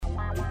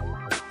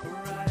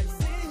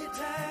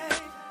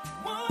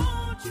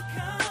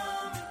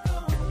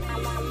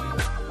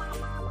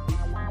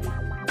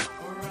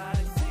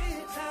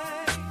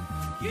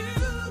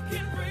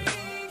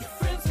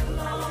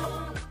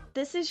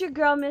is your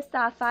girl, Miss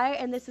Sapphire,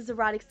 and this is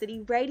Erotic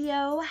City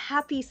Radio.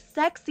 Happy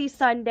Sexy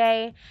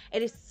Sunday.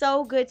 It is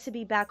so good to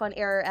be back on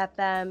Error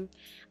FM.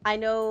 I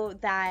know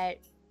that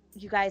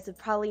you guys have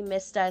probably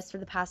missed us for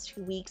the past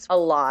 2 weeks. A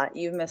lot.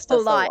 You've missed A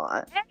us lot. a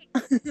lot. Hey,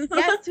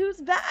 guess who's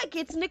back?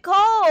 It's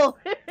Nicole.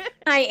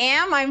 I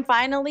am. I'm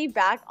finally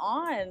back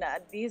on.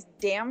 These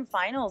damn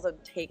finals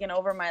have taken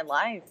over my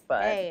life,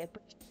 but Hey,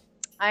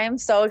 I am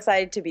so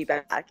excited to be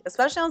back,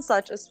 especially on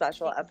such a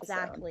special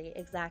episode.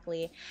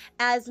 Exactly.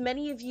 As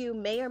many of you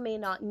may or may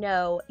not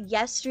know,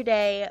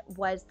 yesterday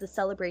was the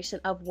celebration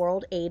of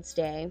World AIDS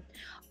Day.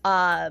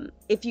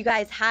 If you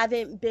guys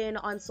haven't been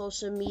on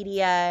social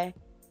media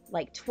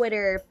like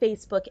Twitter,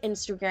 Facebook,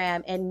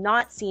 Instagram, and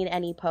not seen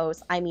any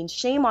posts, I mean,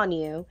 shame on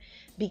you,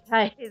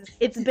 because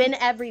it's been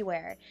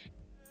everywhere.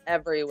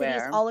 Everywhere.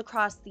 Cities all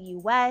across the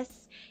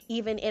US,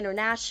 even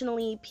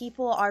internationally,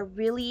 people are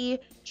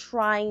really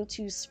trying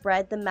to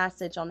spread the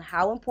message on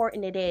how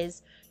important it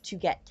is to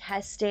get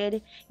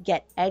tested,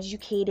 get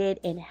educated,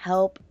 and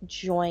help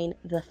join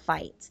the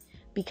fight.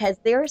 Because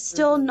there's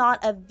still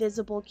not a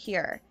visible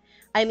cure.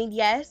 I mean,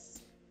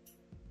 yes,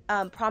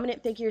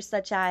 prominent figures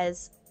such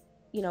as,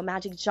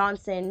 Magic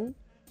Johnson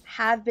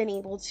have been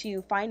able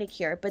to find a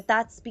cure, but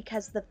that's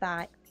because of the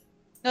fact...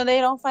 No,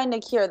 they don't find a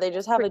cure. They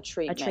just have a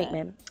treatment. A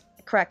treatment.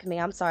 Correct me,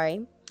 I'm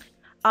sorry.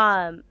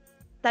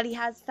 That he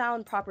has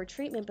found proper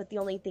treatment, but the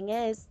only thing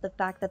is the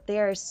fact that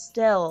there is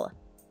still,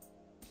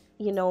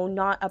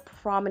 not a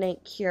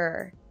prominent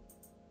cure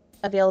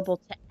available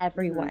to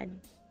everyone.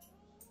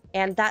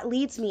 And that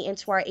leads me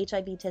into our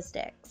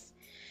HIVtistics,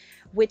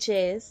 which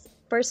is,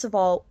 first of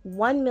all,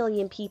 1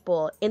 million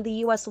people in the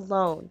US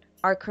alone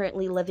are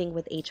currently living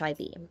with HIV.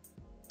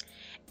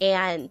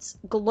 And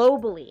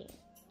globally,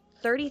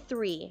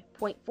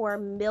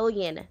 33.4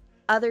 million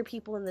other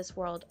people in this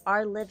world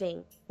are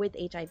living with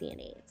HIV and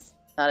AIDS.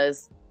 That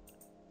is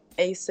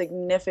a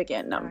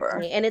significant number.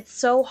 Exactly. And it's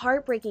so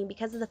heartbreaking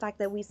because of the fact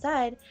that we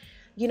said,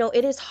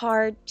 it is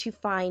hard to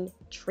find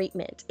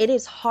treatment. It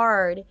is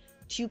hard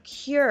to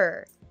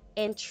cure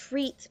and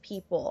treat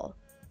people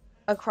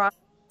across.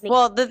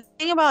 Well, the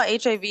thing about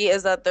HIV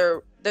is that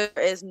there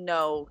is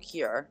no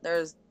cure.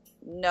 There's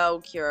no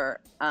cure.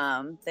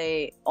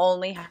 They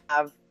only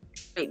have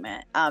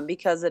treatment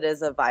because it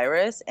is a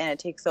virus and it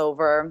takes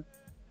over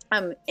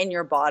in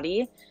your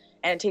body,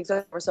 and it takes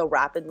over so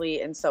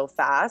rapidly and so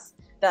fast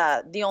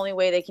that the only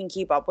way they can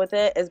keep up with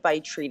it is by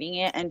treating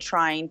it and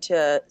trying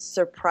to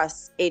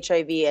suppress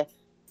HIV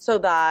so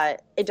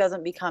that it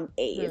doesn't become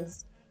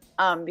AIDS.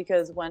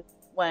 Because when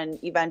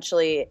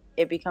eventually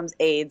it becomes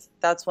AIDS,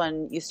 that's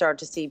when you start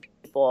to see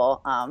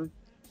people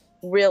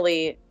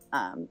really,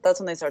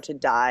 that's when they start to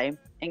die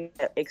and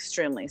get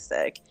extremely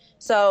sick.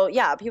 So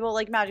yeah, people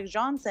like Magic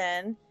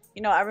Johnson,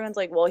 everyone's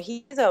like, well,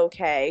 he's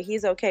okay.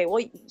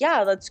 Well,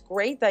 yeah, that's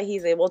great that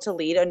he's able to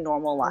lead a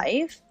normal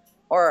life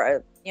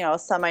or a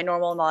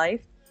semi-normal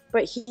life,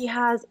 but he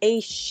has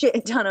a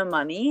shit ton of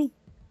money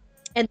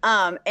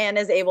and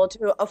is able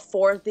to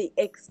afford the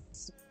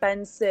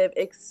expensive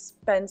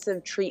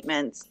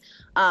treatments.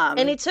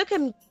 And it took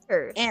him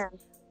years. And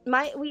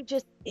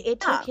it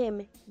took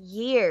him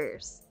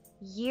years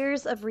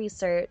of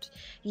research,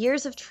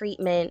 years of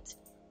treatment,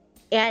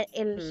 and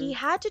he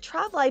had to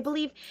travel. I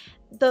believe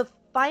the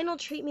final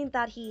treatment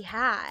that he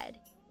had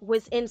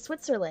was in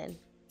Switzerland,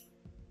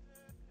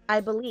 I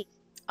believe.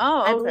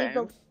 Oh, okay. I believe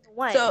the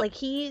one. So,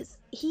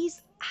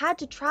 he's had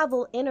to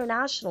travel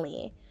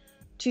internationally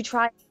to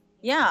try.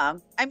 Yeah,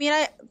 I mean,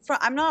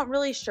 I'm not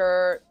really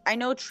sure. I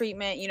know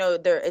treatment,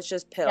 it's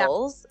just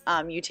pills.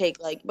 Yeah. You take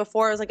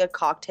before it was a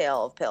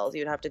cocktail of pills.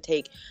 You'd have to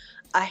take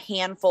a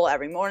handful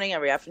every morning,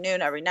 every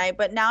afternoon, every night.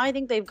 But now I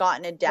think they've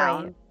gotten it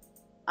down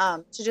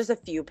to just a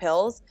few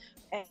pills.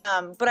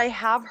 But I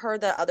have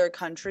heard that other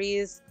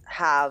countries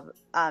have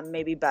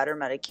maybe better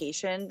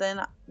medication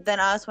than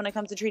us when it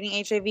comes to treating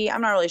HIV.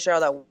 I'm not really sure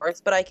how that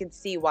works, but I could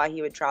see why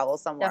he would travel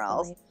somewhere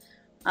else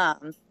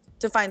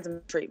to find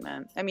some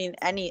treatment. I mean,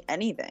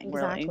 anything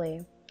really.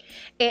 Exactly.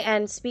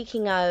 And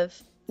speaking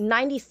of,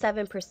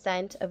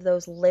 97% of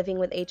those living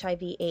with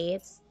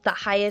HIV/AIDS, the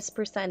highest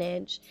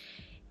percentage,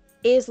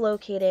 is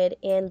located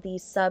in the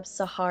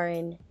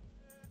sub-Saharan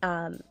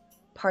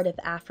part of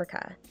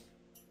Africa,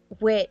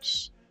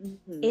 which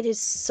it is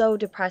so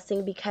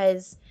depressing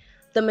because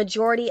the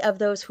majority of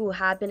those who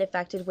have been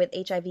affected with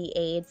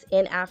HIV/AIDS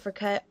in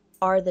Africa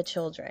are the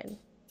children.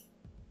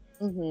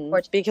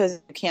 Because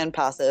you can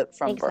pass it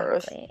from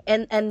birth.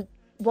 And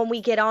when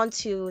we get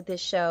onto this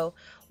show,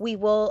 we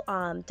will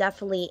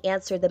definitely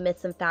answer the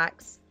myths and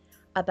facts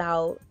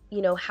about,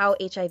 how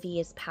HIV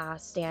is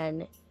passed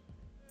and,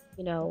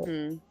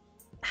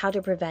 how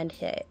to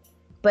prevent it.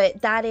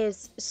 But that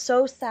is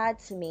so sad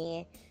to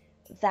me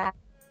that...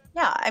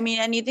 Yeah, I mean,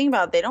 and you think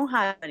about it, they don't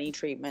have any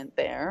treatment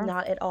there.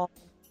 Not at all.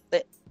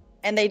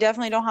 And they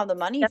definitely don't have the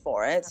money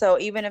for it. So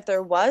even if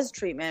there was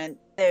treatment,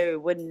 they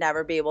would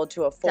never be able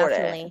to afford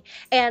it.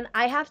 And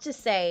I have to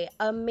say,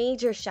 a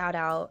major shout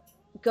out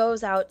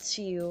goes out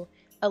to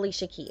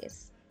Alicia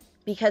Keys.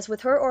 Because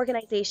with her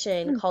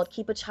organization called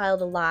Keep a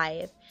Child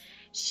Alive,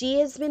 she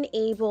has been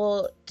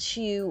able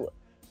to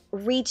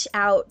reach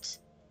out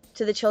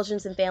to the children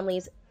and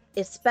families,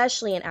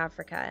 especially in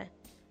Africa.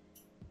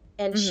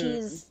 And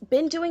she's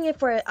been doing it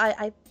for,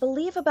 I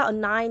believe, about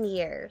 9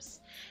 years.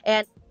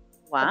 And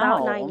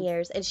about 9 Wow.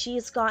 years. And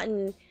she's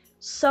gotten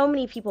so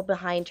many people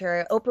behind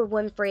her. Oprah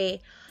Winfrey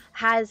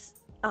has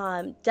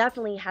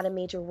definitely had a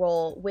major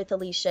role with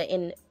Alicia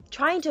in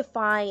trying to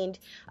find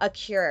a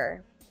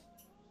cure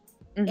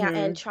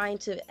and trying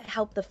to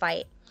help the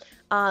fight.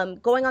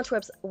 Going onto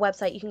her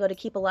website, you can go to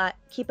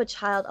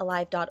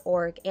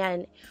keepachildalive.org,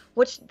 and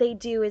what they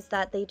do is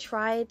that they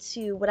try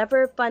to,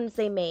 whatever funds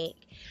they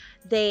make,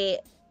 they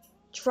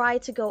try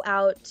to go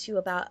out to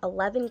about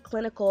 11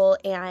 clinical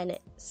and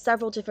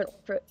several different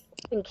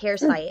care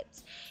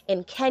sites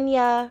in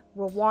Kenya,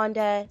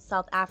 Rwanda,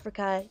 South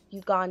Africa,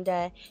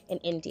 Uganda, and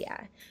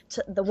India.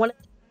 The one of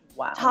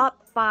the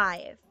top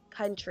 5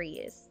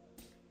 countries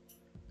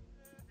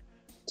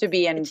to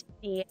be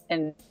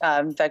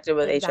infected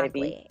with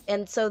exactly. HIV.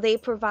 And so they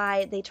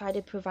try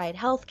to provide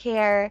health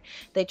care.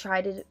 They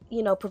try to,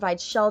 provide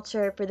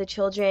shelter for the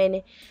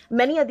children.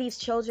 Many of these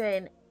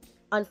children,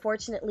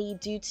 unfortunately,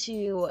 due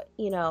to,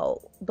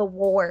 the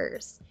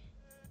wars,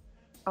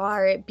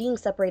 are being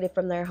separated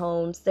from their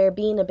homes. They're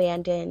being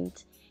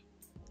abandoned,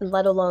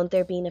 let alone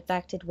they're being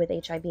affected with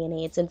HIV and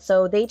AIDS. And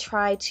so they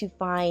try to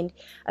find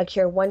a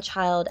cure one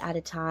child at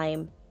a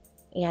time.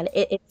 And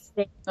it has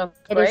been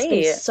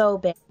so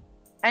big.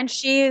 And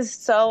she's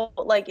so,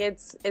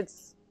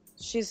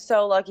 she's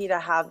so lucky to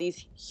have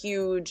these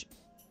huge,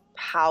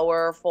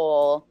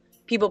 powerful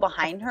people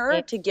behind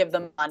her to give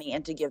them money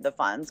and to give the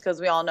funds.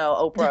 Because we all know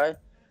Oprah,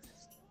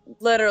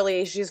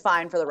 literally, she's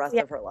fine for the rest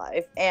of her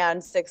life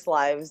and 6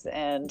 lives.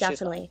 And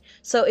definitely.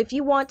 So if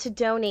you want to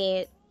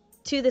donate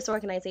to this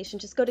organization,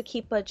 just go to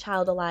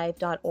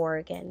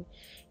keepachildalive.org and,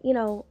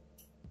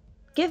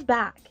 give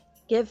back.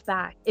 Give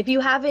back. If you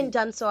haven't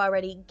done so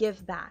already,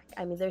 give back.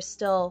 I mean, there's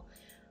still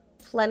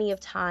plenty of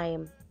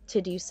time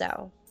to do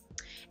so.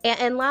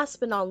 And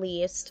last but not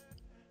least,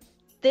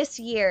 this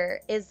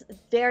year is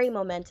very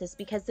momentous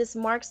because this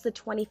marks the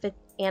 25th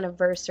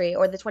anniversary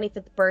or the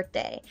 25th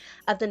birthday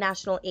of the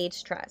National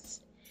AIDS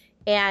Trust.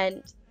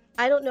 And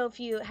I don't know if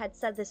you had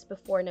said this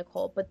before,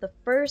 Nicole, but the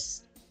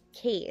first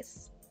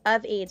case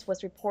of AIDS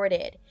was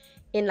reported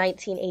in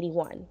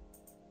 1981.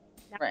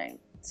 Right.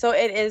 So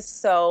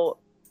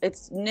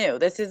it's new.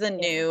 This is a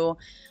new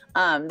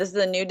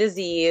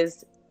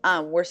disease.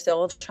 We're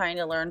still trying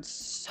to learn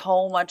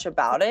so much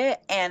about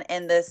it. And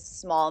in this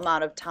small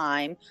amount of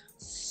time,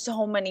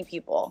 so many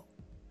people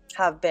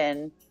have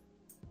been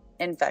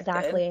infected.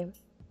 Exactly.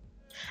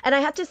 And I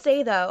have to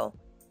say, though,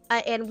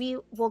 and we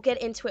will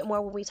get into it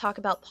more when we talk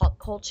about pop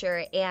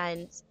culture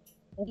and,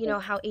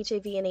 how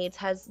HIV and AIDS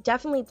has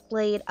definitely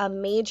played a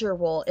major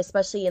role,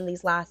 especially in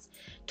these last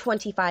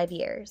 25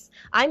 years.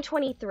 I'm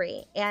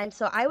 23, and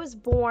so I was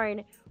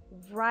born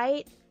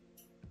right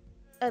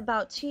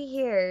about 2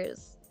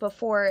 years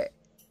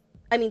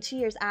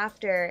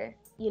after,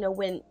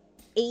 when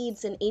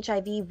AIDS and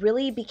HIV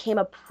really became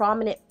a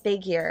prominent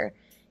figure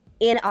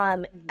in,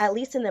 at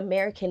least in the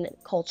American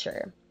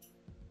culture.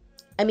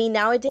 I mean,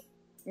 nowadays.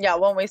 Yeah,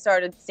 when we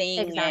started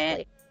seeing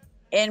it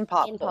in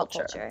pop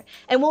culture.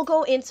 And we'll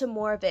go into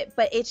more of it,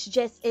 but it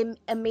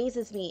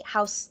amazes me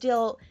how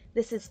still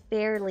this is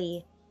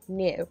fairly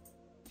new.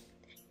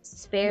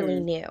 It's fairly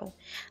new.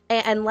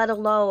 And let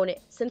alone,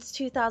 since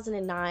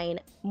 2009,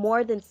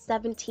 more than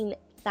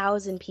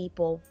 17,000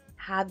 people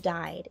have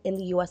died in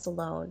the U.S.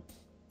 alone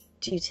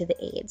due to the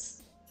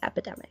AIDS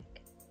epidemic.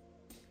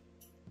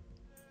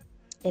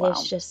 And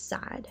it's just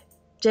sad.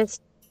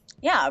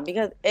 Yeah,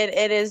 because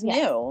it is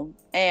new,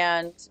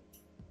 and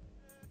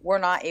we're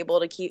not able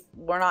to keep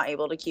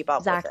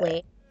up with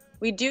it.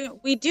 We do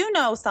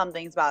know some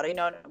things about it.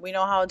 We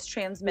know how it's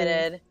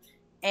transmitted,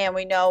 and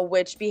we know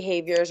which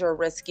behaviors are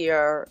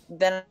riskier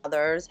than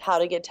others, how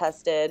to get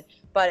tested,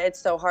 but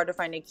it's so hard to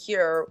find a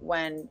cure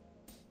when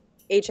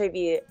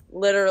HIV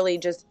literally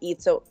just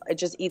eats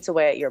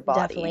away at your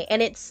body. Definitely.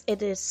 And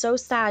it is so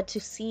sad to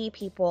see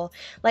people,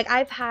 like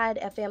I've had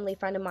a family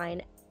friend of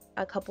mine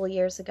a couple of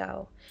years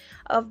ago,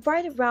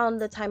 right around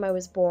the time I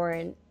was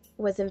born,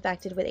 was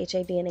infected with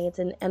HIV and AIDS,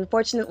 and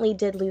unfortunately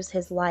did lose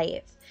his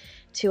life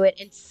to it.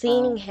 And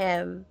seeing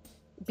him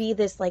be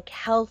this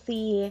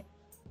healthy,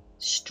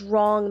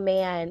 strong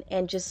man,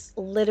 and just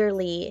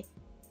literally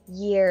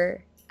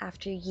year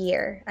after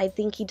year, I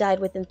think he died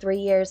within 3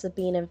 years of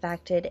being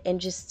infected, and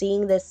just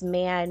seeing this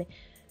man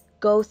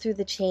go through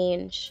the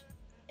change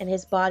and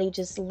his body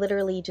just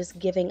literally just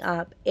giving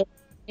up.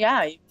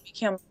 You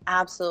became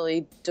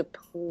absolutely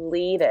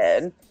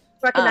depleted.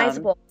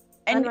 Recognizable.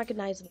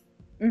 Unrecognizable.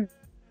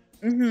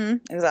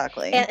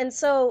 Exactly. And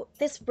so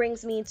this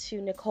brings me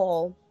to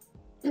Nicole.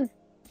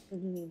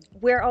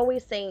 We're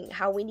always saying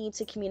how we need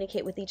to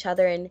communicate with each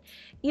other and,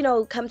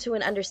 come to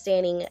an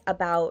understanding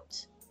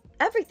about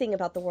everything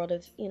about the world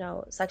of,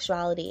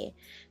 sexuality.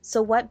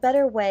 So what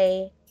better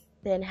way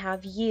than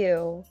have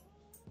you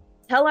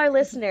tell our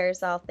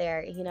listeners out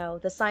there,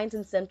 the signs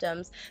and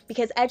symptoms,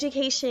 because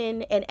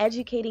education and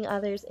educating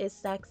others is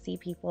sexy,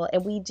 people.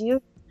 And we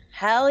do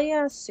Hell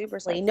yeah, super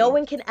Like, sexy. no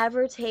one can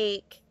ever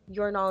take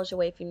your knowledge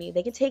away from you.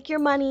 They can take your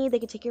money, they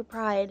can take your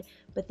pride,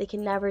 but they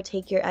can never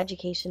take your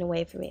education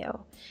away from you.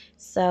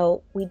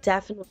 So we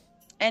definitely.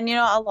 And you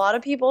know, a lot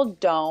of people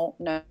don't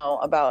know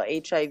about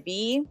HIV.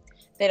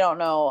 They don't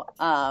know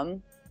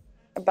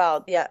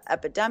about the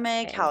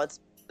epidemic, how it's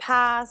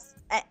passed,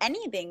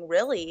 anything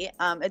really.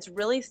 It's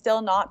really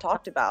still not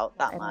talked about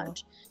that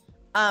much.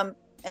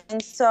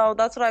 And so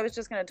that's what I was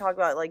just going to talk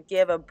about, like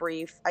give a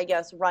brief, I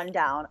guess,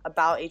 rundown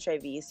about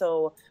HIV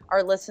so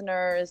our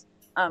listeners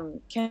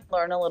can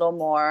learn a little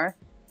more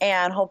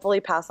and hopefully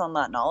pass on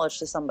that knowledge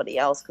to somebody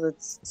else, because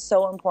it's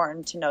so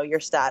important to know your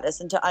status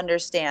and to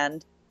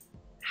understand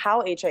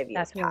how HIV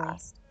is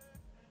passed.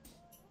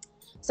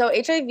 So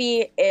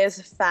HIV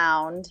is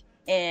found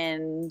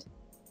in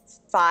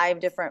 5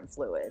 different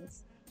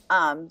fluids.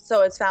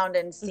 So it's found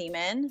in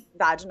semen,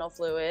 vaginal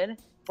fluid,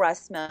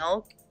 breast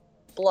milk,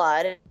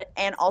 blood,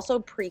 and also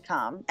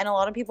pre-cum. And a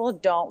lot of people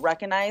don't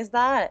recognize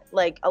that,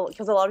 like,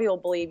 because a lot of people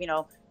believe, you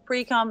know,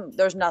 pre-cum,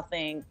 there's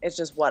nothing, it's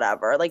just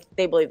whatever. Like,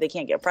 they believe they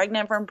can't get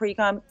pregnant from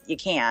pre-cum. You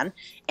can.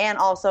 And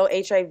also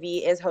HIV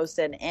is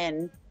hosted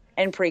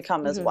in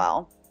pre-cum as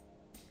well.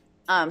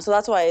 So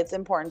that's why it's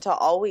important to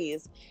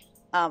always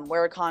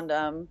wear a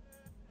condom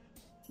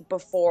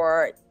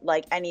before,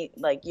 like,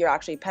 you're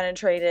actually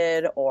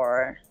penetrated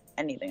or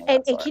anything of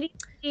that sort. And can you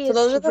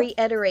please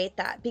reiterate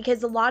that?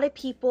 Because a lot of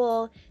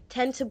people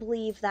tend to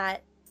believe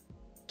that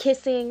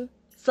kissing,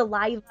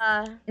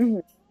 saliva,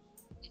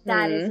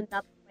 that is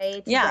another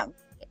way to get.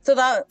 So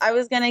that I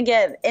was gonna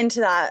get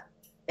into that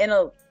a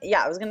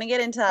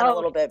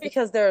little bit,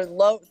 because there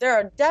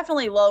are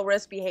definitely low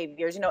risk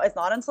behaviors. You know, it's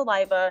not in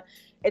saliva,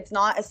 it's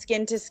not a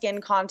skin to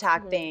skin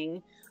contact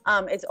thing.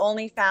 It's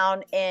only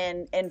found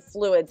in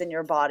fluids in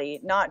your body,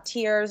 not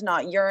tears,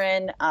 not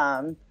urine,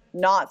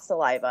 not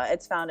saliva.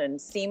 It's found in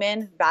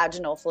semen,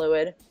 vaginal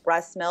fluid,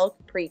 breast milk,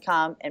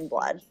 pre-cum, and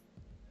blood.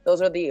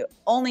 Those are the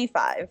only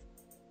 5.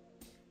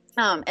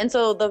 And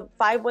so the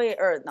 5 way,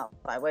 or not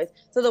 5 ways.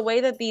 So the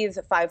way that these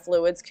 5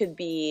 fluids could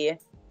be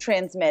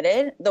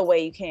transmitted, the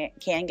way you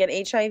can get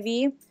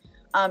HIV,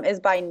 is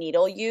by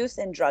needle use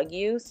and drug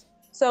use.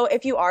 So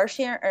if you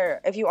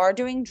are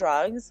doing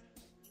drugs,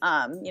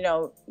 you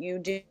know, you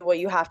do what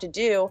you have to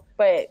do,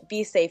 but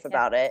be safe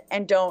about it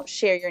and don't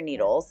share your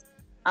needles.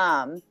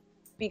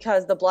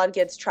 Because the blood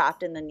gets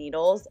trapped in the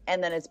needles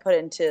and then it's put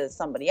into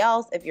somebody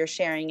else if you're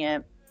sharing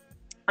it.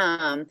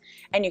 And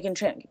you can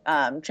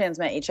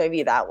transmit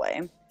HIV that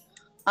way.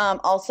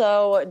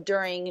 Also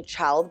during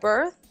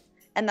childbirth,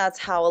 and that's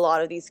how a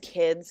lot of these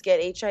kids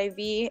get HIV.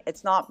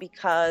 It's not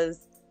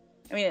because,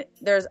 I mean,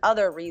 there's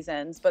other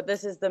reasons, but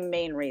this is the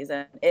main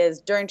reason,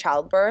 is during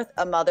childbirth,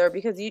 a mother,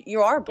 because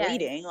you are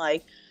bleeding,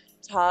 like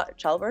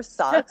childbirth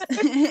sucks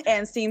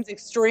and seems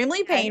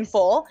extremely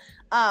painful.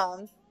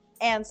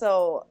 And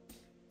so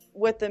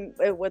with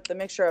the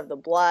mixture of the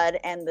blood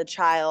and the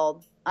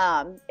child,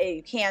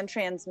 you can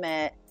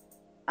transmit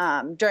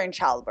during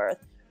childbirth.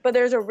 But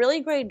there's a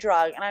really great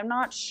drug, and I'm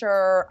not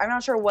sure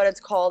what it's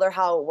called or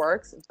how it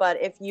works,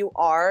 but if you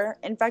are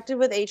infected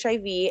with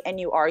HIV and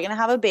you are going to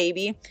have a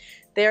baby,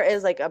 there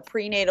is like a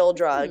prenatal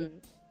drug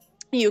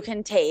you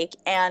can take,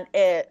 and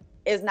it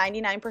is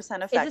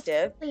 99% effective. Is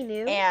this really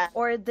new,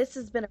 or this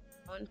has been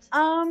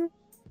around?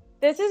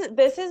 This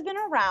has been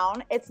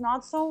around. It's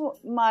not so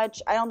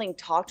much, I don't think,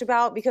 talked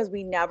about, because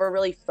we never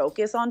really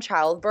focus on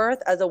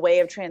childbirth as a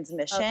way of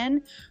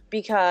transmission,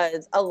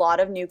 because a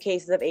lot of new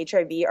cases of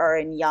HIV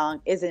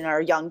is in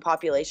our young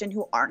population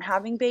who aren't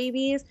having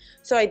babies.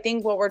 So I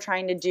think what we're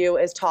trying to do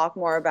is talk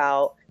more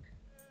about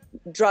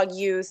drug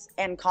use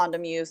and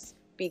condom use,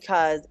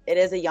 because it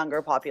is a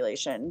younger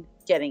population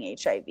getting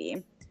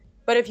HIV.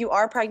 But if you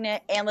are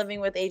pregnant and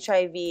living with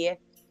HIV,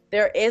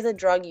 there is a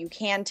drug you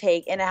can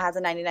take, and it has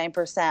a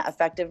 99%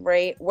 effective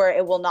rate where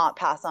it will not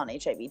pass on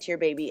HIV to your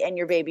baby, and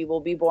your baby will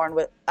be born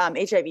with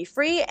HIV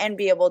free and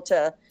be able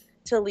to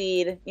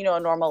lead, you know, a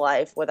normal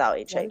life without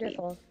HIV.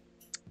 Wonderful.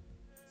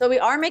 So we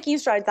are making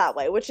strides that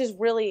way, which is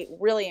really,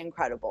 really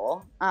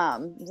incredible.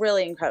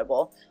 Really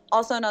incredible.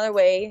 Also, another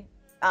way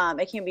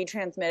it can be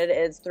transmitted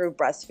is through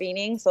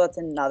breastfeeding. So that's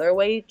another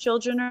way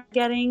children are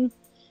getting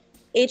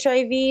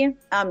HIV,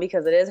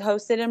 because it is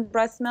hosted in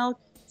breast milk.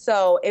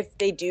 So if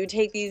they do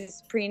take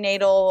these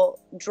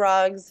prenatal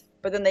drugs,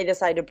 but then they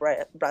decide to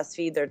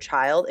breastfeed their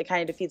child, it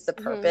kind of defeats the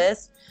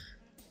purpose.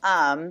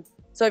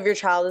 So if your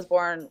child is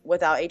born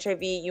without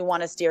HIV, you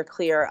want to steer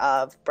clear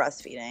of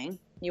breastfeeding.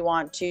 You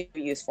want to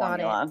use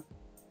formula,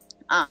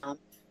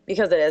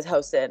 because it is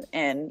hosted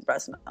in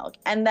breast milk.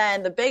 And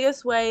then the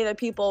biggest way that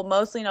people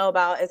mostly know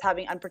about is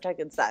having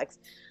unprotected sex.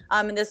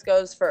 And this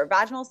goes for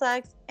vaginal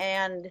sex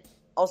and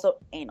also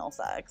anal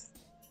sex.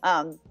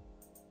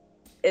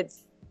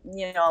 It's,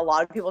 you know, a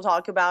lot of people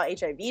talk about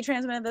HIV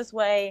transmitted this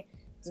way.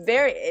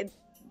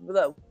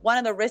 One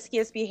of the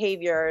riskiest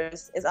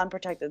behaviors is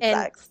unprotected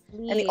sex.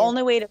 And the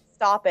only way to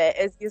stop it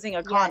is using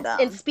a condom.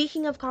 And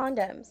speaking of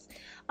condoms,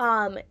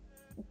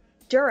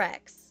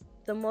 Durex,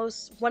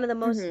 one of the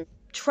most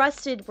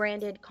trusted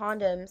branded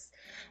condoms,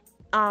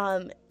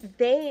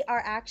 They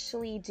are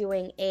actually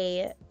doing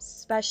a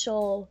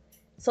special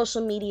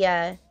social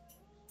media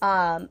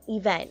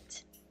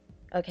event.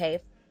 Okay.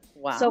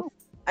 So Wow.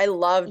 I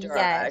love Durex.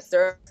 yes,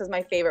 Durex is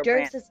my favorite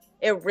brand. Durex is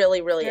It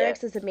really, really is.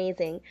 Durex is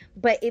amazing.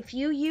 But if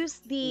you use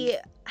the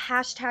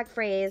hashtag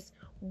phrase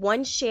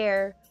one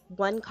share,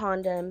 one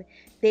condom,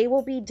 they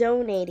will be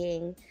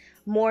donating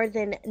more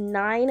than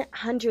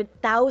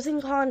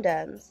 900,000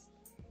 condoms.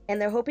 And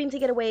they're hoping to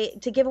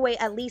give away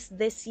at least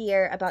this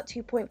year about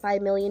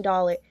 $2.5 million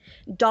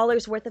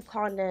dollars worth of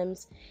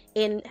condoms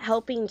in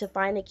helping to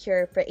find a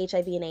cure for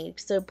HIV and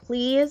AIDS. So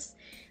please,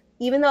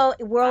 even though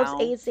World Wow.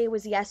 AIDS Day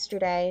was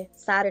yesterday,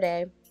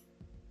 Saturday,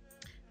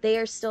 they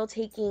are still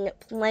taking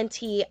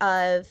plenty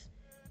of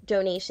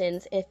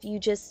donations if you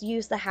just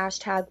use the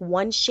hashtag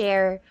one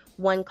share,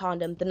 one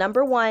condom. The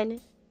number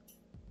one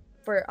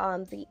for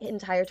the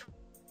entire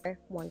Twitter,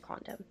 one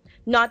condom.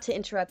 Not to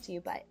interrupt you,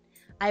 but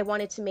I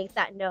wanted to make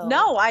that known.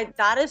 No,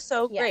 that is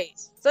so Yes.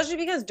 great. Especially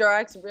because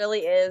Durex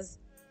really is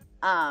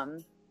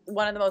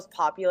one of the most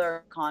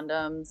popular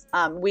condoms.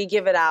 We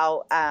give it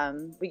out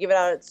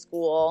at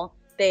school.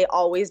 They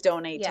always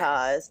donate to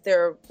us.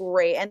 They're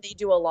great, and they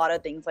do a lot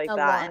of things like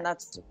that, and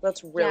that's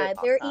really awesome.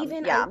 They're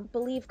even, I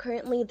believe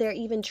currently they're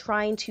even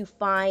trying to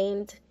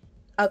find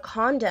a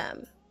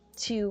condom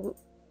to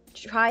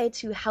try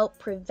to help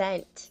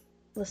prevent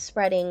the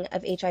spreading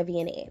of HIV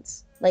and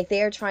AIDS. Like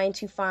they are trying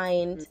to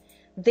find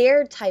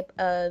their type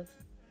of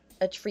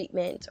a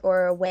treatment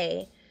or a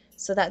way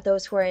so that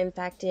those who are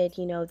infected,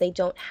 you know, they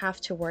don't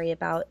have to worry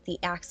about the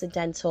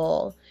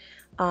accidental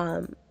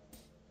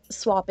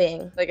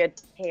swapping. Like a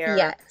tear.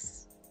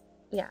 Yes.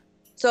 Yeah.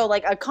 So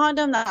like a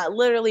condom that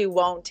literally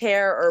won't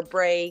tear or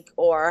break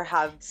or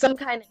have some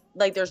kind of,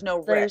 like there's no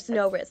risk. There's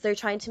no risk. They're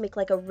trying to make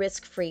like a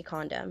risk-free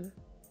condom.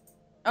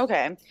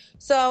 Okay.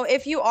 So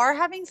if you are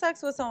having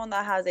sex with someone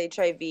that has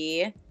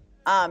HIV,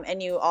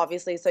 and you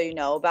obviously, so you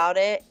know about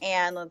it,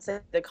 and let's say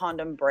the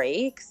condom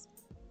breaks,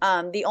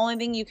 the only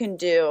thing you can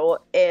do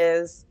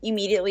is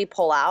immediately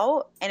pull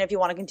out. And if you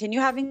want to continue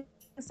having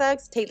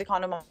sex, take the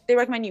condom off. They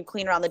recommend you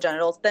clean around the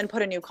genitals, then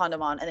put a new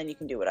condom on, and then you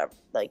can do whatever,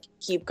 like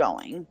keep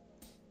going.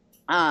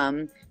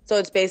 So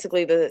it's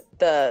basically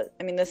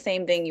the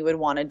same thing you would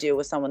want to do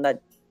with someone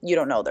that you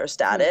don't know their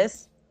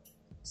status.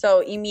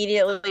 So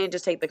immediately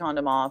just take the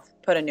condom off,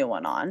 put a new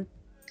one on.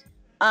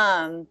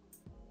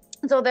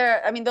 So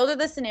those are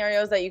the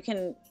scenarios that you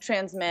can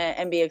transmit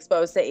and be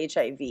exposed to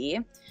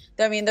HIV.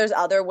 There's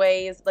other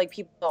ways, like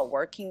people at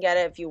work can get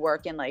it if you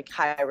work in like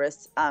high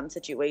risk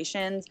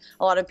situations.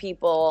 A lot of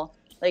people,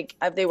 like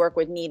if they work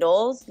with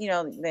needles, you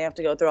know, they have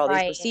to go through all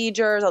these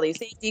procedures, all these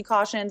safety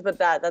cautions, but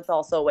that's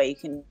also a way you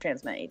can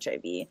transmit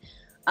HIV.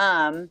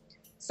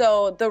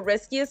 So the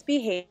riskiest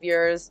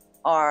behaviors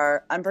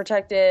are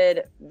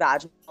unprotected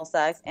vaginal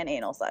sex and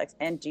anal sex.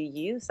 And do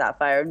you,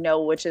 Sapphire,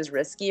 know which is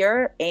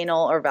riskier,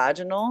 anal or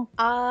vaginal?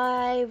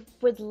 I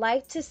would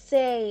like to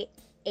say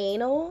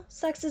anal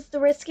sex is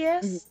the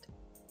riskiest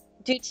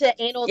due to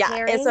anal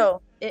tearing. Am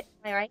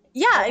I right?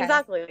 Yeah, okay.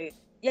 Exactly.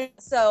 Yeah.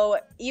 So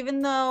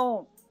even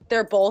though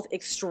they're both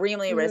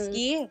extremely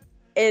risky,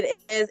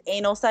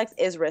 anal sex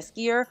is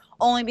riskier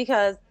only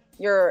because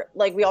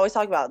like we always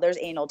talk about, there's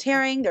anal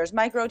tearing, there's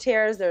micro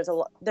tears,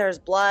 there's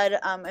blood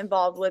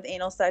involved with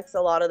anal sex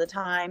a lot of the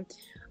time,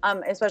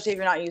 especially if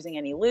you're not using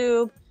any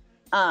lube.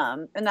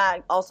 And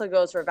that also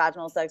goes for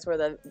vaginal sex, where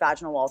the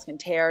vaginal walls can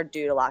tear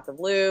due to lack of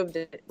lube,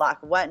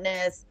 lack of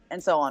wetness,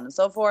 and so on and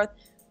so forth.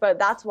 But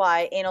that's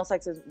why anal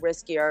sex is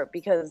riskier,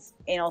 because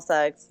anal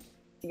sex,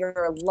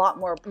 you're a lot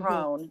more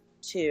prone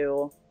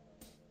to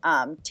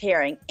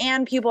tearing,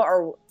 and people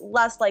are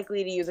less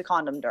likely to use a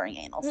condom during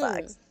anal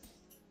sex.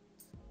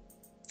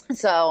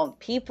 So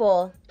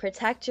people,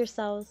 protect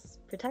yourselves.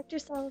 Protect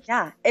yourselves.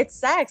 Yeah, it's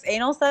sex.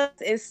 Anal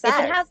sex is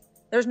sex.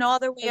 There's no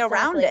other way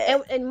around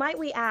it. And might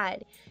we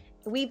add,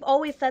 we've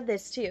always said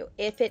this too,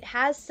 if it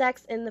has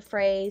sex in the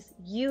phrase,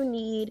 you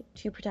need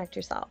to protect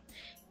yourself.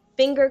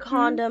 Finger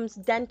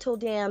condoms, dental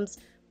dams,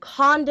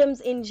 condoms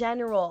in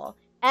general.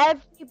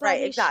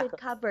 Everybody should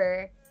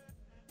cover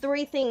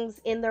 3 things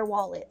in their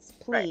wallets,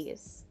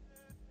 please.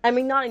 Right. I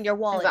mean, not in your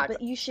wallet,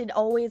 but you should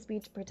always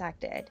be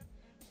protected.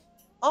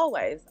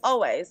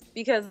 Always,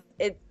 because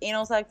it's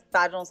anal sex,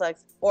 vaginal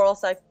sex, oral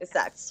sex is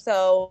sex.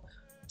 So,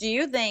 do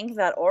you think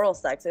that oral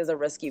sex is a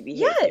risky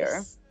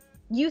behavior?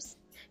 Yes.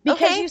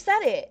 Because you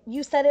said it.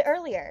 You said it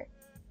earlier.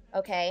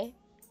 Okay?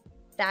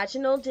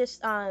 Vaginal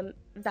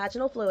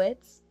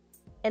fluids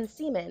and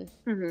semen.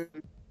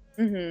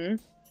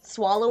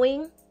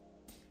 Swallowing,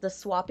 the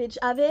swappage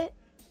of it,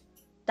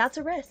 that's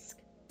a risk.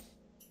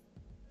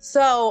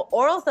 So,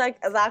 oral sex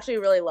is actually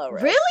really low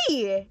risk.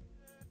 Really?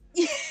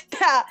 Yeah.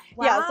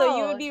 Wow. Yeah, so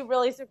you would be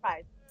really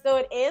surprised. So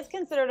it is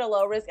considered a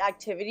low risk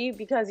activity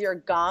because your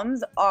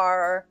gums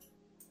are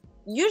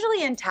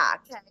usually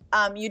intact.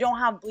 You don't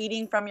have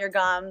bleeding from your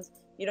gums.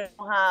 You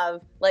don't have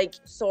like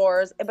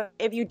sores. But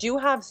if you do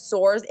have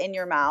sores in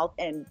your mouth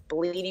and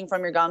bleeding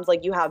from your gums,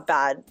 like you have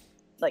bad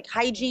like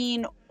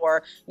hygiene,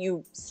 or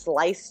you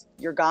slice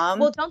your gum,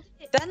 well,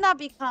 then that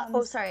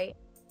becomes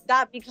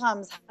that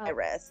becomes high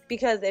risk,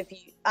 because if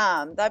you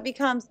that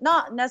becomes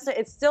not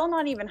necessarily, it's still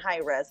not even high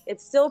risk,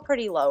 it's still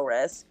pretty low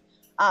risk,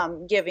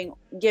 giving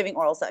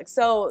oral sex.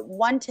 So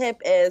one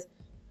tip is,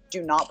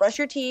 do not brush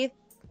your teeth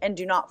and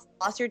do not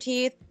floss your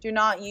teeth. Do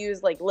not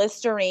use like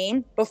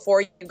Listerine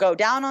before you go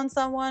down on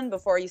someone,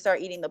 before you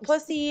start eating the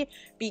pussy,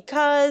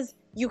 because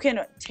you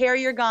can tear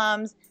your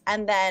gums,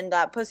 and then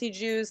that pussy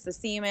juice, the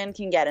semen,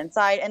 can get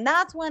inside, and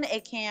that's when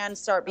it can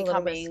start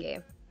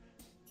becoming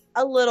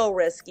a little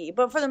risky.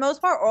 But for the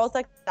most part, oral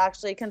sex is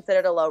actually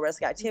considered a low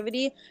risk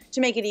activity.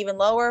 To make it even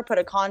lower, put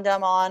a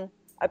condom on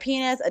a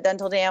penis, a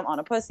dental dam on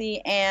a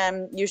pussy,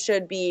 and you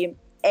should be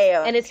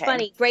A-okay. And it's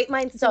funny, great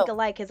minds think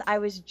alike, because I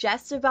was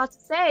just about to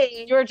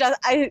say, you were just,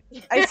 I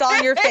saw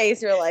in your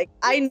face, you're like,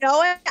 I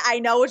know it, I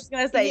know what she's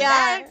gonna say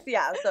next.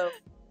 Yeah, so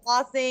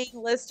flossing,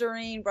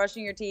 Listerine,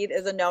 brushing your teeth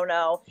is a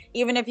no-no.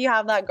 Even if you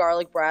have that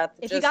garlic breath,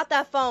 if you got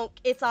that funk,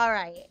 it's all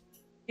right.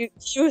 You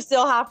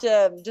still have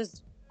to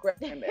just grin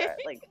and bear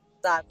it. Like,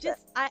 that's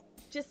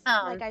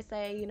like I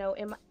say, you know,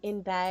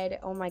 in bed,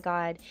 oh my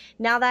God.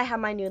 Now that I have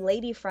my new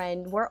lady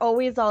friend, we're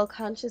always all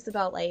conscious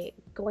about like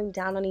going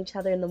down on each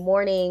other in the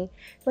morning.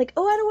 Like,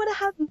 oh, I don't want to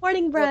have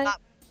morning breath.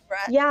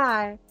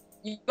 Yeah.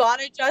 You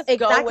gotta just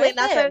go with and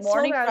that's it. What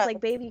I told her. I was like,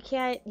 babe,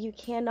 you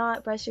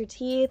cannot brush your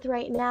teeth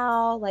right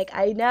now. Like,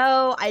 I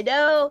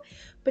know.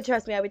 But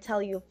trust me, I would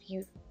tell you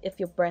if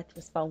your breath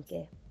was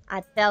funky.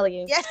 I tell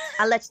you. Yeah.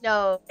 I'll let you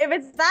know. If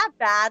it's that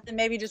bad, then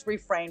maybe just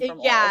refrain from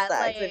oral sex.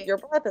 Like, if your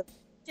breath is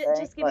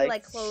just give me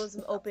like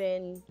closed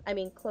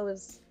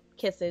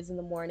kisses in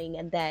the morning,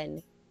 and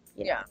then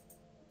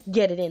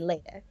get it in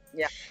later.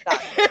 Yeah.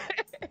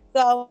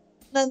 So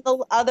then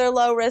the other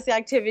low risk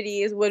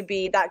activities would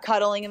be that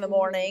cuddling in the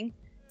morning,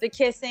 the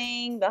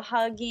kissing, the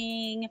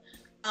hugging.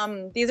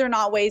 These are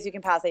not ways you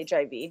can pass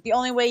HIV. The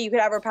only way you could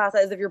ever pass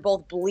that is if you're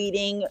both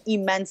bleeding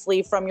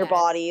immensely from your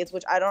bodies,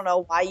 which I don't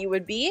know why you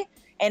would be.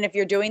 And if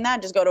you're doing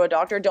that, just go to a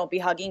doctor. Don't be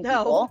hugging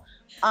people.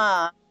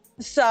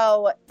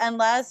 So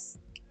unless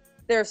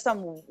there's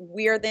some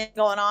weird thing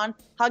going on,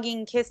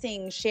 hugging,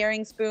 kissing,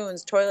 sharing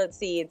spoons, toilet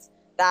seats,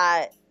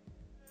 that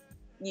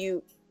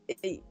you're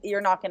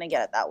not going to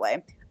get it that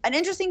way. An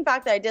interesting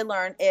fact that I did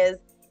learn is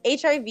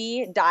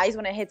HIV dies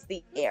when it hits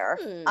the air.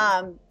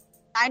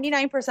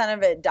 99%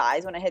 of it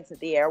dies when it hits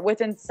the air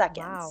within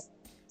seconds. Wow.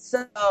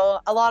 So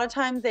a lot of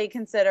times they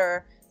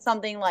consider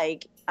something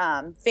like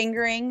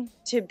fingering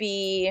to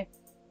be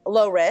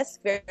low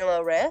risk, very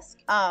low risk.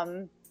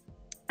 And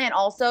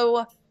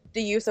also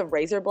the use of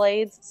razor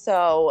blades.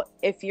 So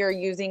if you're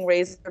using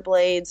razor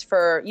blades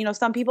for, you know,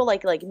 some people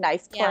like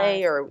knife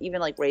play or even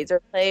like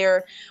razor play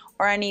or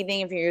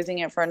anything, if you're using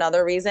it for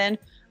another reason,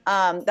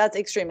 that's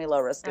extremely low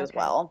risk as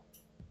well.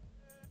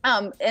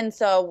 And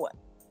so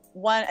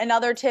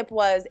another tip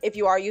was, if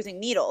you are using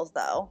needles,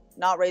 though,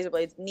 not razor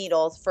blades,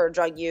 needles for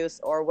drug use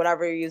or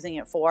whatever you're using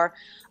it for,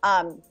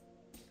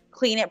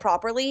 clean it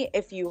properly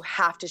if you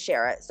have to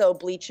share it. So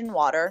bleach and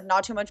water,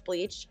 not too much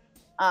bleach,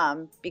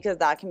 because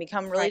that can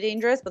become really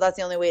dangerous, but that's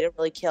the only way to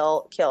really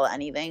kill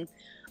anything.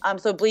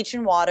 So bleach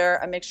and water,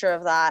 a mixture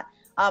of that,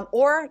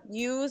 or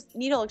use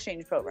needle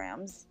exchange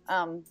programs.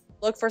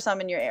 Look for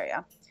some in your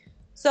area.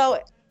 So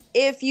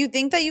if you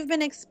think that you've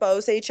been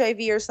exposed to HIV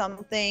or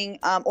something,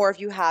 or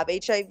if you have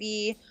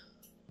HIV,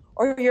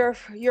 or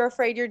you're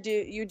afraid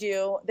you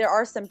do, there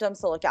are symptoms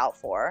to look out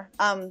for.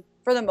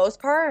 For the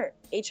most part,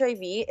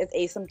 HIV is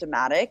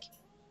asymptomatic.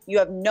 You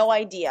have no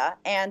idea.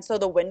 And so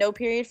the window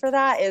period for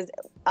that is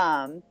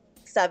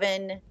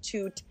 7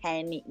 to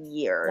 10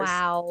 years.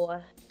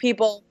 Wow.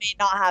 People may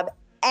not have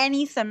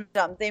any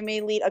symptoms. They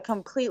may lead a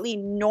completely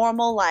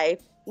normal life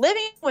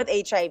living with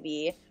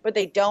HIV, but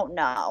they don't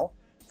know,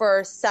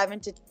 for 7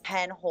 to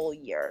 10 whole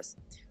years.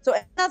 So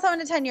in that 7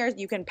 to 10 years,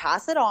 you can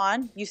pass it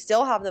on. You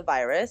still have the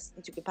virus.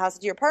 You can pass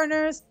it to your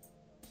partners.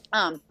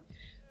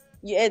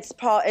 It's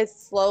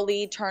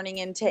slowly turning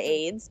into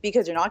AIDS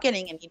because you're not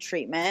getting any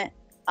treatment.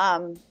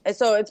 And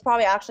so it's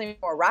probably actually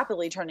more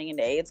rapidly turning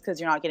into AIDS because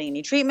you're not getting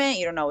any treatment.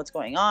 You don't know what's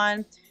going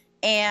on.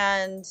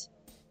 And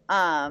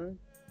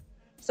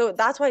so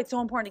that's why it's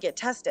so important to get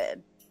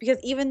tested. Because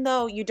even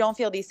though you don't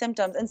feel these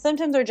symptoms, and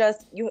symptoms are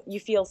just, you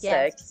feel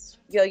sick,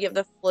 you feel like you have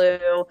the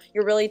flu,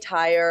 you're really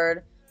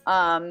tired,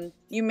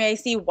 you may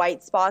see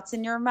white spots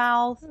in your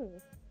mouth.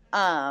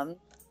 And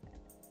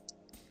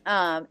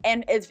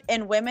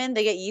in women,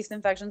 they get yeast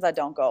infections that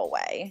don't go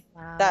away.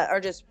 Wow. That are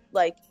just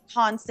like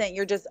constant.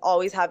 You're just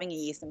always having a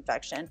yeast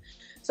infection.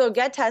 So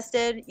get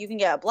tested. You can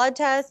get a blood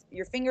test,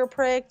 your finger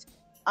pricked,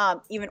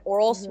 even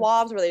oral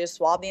swabs where they just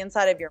swab the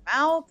inside of your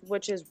mouth,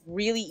 which is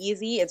really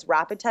easy. It's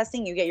rapid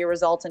testing. You get your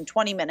results in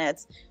 20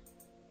 minutes.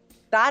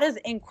 That is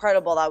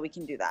incredible that we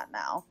can do that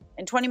now.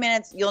 In 20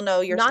 minutes, you'll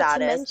know your status. Not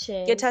to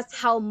mention get tested.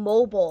 How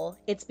mobile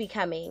it's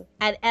becoming.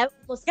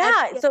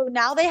 So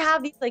now they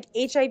have these like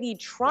HIV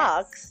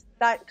trucks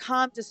that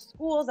come to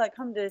schools, that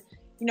come to,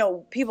 you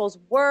know, people's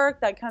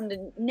work, that come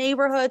to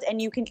neighborhoods,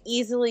 and you can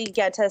easily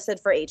get tested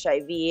for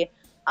HIV.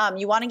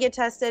 You want to get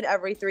tested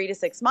every 3 to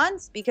 6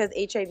 months because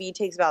HIV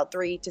takes about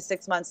 3 to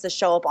 6 months to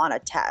show up on a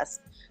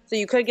test. So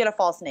you could get a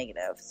false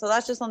negative. So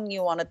that's just something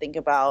you want to think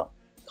about.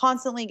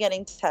 Constantly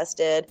getting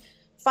tested.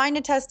 Find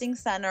a testing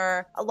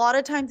center. A lot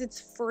of times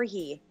it's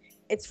free.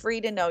 It's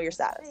free to know your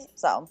status. Right.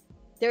 So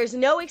there's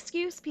no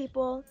excuse,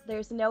 people.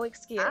 There's no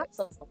excuse.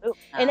 Absolutely.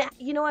 And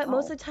you know what?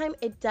 Most of the time,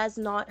 it does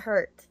not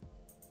hurt.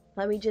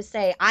 Let me just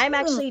say, I'm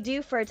actually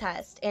due for a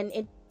test, and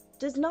it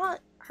does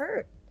not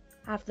hurt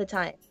half the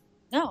time.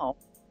 No.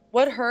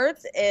 What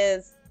hurts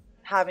is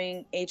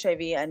having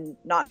HIV and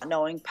not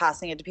knowing,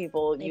 passing it to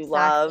people you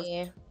love,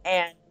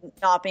 and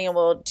not being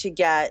able to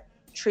get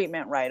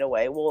treatment right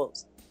away.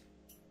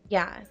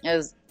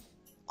 Is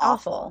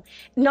awful.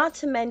 Not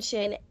to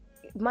mention,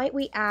 might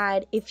we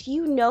add, if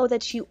you know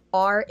that you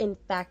are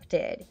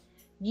infected,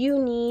 you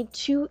need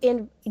to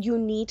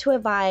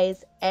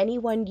advise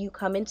anyone you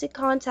come into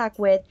contact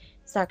with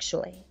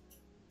sexually.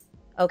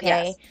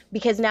 Okay? Yes.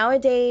 Because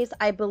nowadays,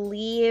 I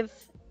believe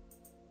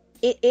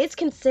it is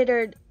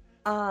considered,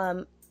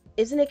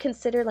 isn't it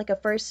considered like a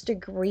first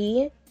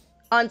degree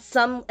in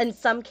some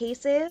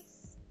cases?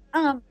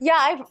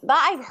 Yeah,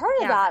 I've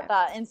heard of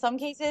that in some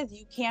cases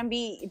you can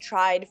be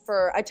tried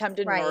for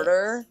attempted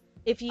murder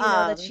if you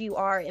know that you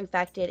are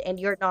infected and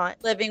you're not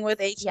living with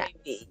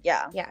HIV.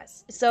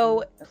 Yes.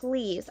 So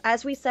please,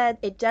 as we said,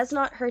 it does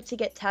not hurt to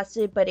get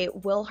tested, but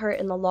it will hurt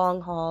in the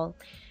long haul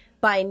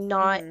by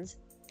not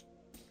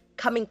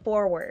coming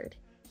forward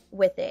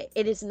with it.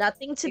 It is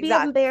nothing to be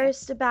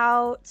embarrassed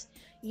about.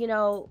 You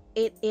know,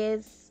 it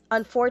is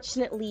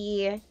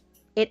unfortunately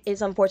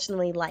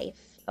life,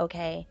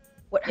 okay?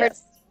 What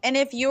hurts. And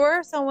if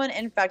you're someone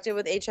infected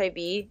with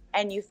HIV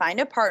and you find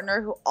a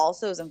partner who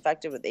also is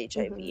infected with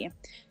HIV,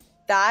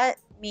 that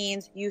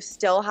means you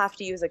still have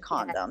to use a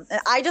condom.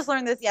 And I just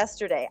learned this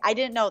yesterday. I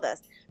didn't know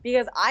this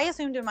because I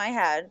assumed in my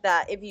head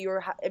that if you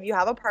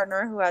have a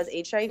partner who has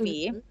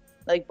HIV,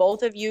 like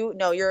both of you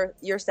know your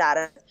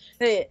status,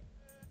 that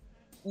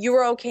you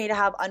are okay to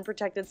have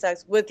unprotected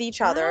sex with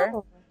each other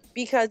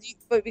because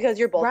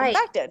you're both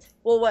infected.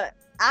 Well, what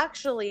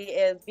actually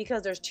is,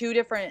 because there's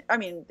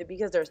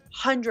because there's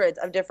hundreds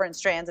of different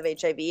strands of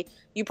HIV,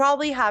 you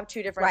probably have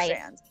two different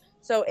strands.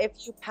 So if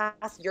you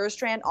pass your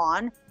strand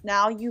on,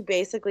 now you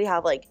basically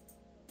have, like,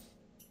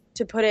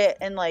 to put it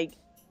in like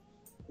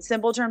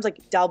simple terms,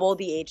 like double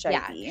the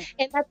HIV.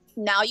 And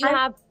now you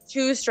have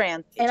two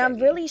strands of and HIV. I'm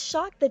really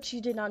shocked that you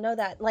did not know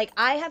that. Like,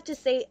 I have to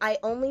say, I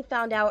only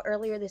found out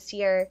earlier this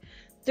year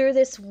through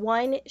this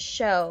one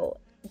show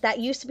that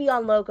used to be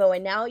on Logo,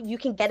 and now you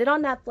can get it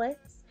on Netflix.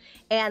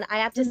 And I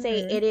have to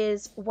say, it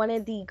is one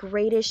of the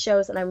greatest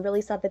shows, and I'm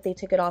really sad that they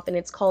took it off, and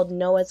it's called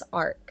Noah's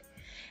Ark.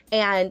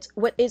 And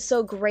what is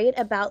so great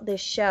about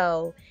this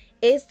show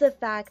is the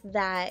fact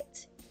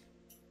that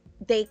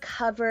they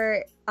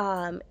cover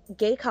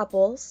gay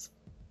couples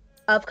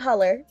of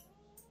color,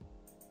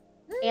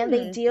 and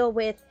they deal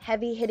with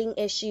heavy-hitting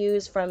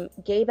issues from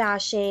gay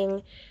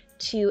bashing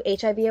to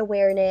HIV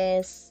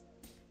awareness,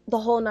 the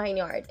whole 9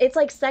 yards. It's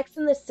like Sex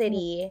in the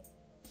City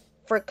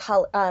for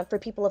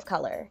people of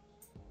color.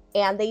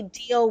 And they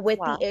deal with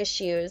the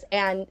issues.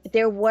 And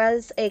there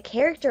was a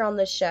character on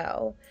the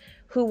show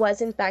who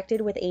was infected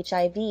with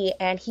HIV,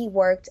 and he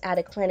worked at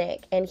a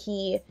clinic, and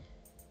he,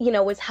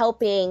 was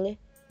helping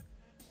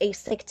a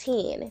sick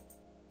teen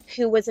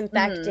who was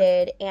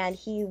infected, and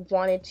he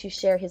wanted to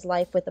share his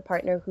life with a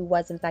partner who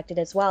was infected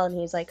as well. And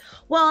he was like,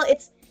 well,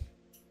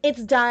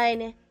 it's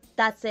done.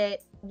 That's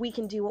it. We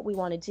can do what we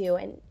want to do.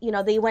 And,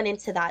 they went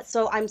into that.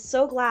 So I'm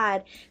so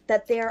glad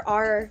that there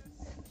are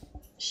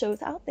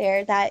shows out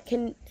there that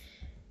can,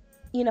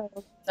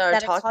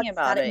 that are talking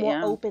about it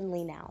more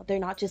openly now. They're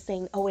not just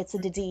saying, oh, it's a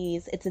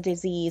disease,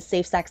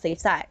 safe sex.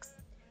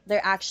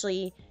 They're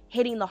actually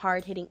hitting the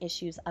hard-hitting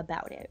issues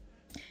about it.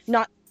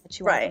 Not that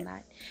you on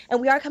that.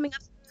 And we are coming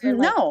up to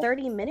the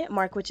 30-minute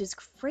mark, which is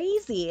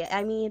crazy.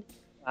 I mean,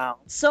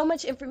 so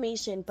much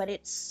information, but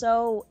it's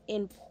so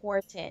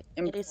important.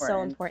 It is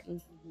so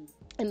important.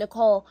 And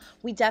Nicole,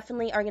 we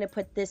definitely are going to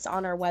put this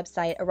on our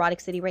website,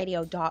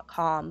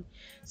 eroticcityradio.com,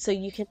 so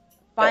you can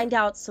find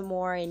out some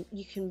more, and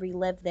you can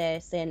relive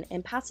this and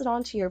pass it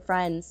on to your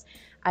friends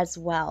as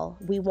well.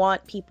 We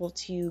want people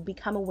to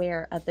become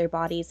aware of their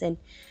bodies and,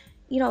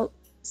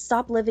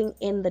 stop living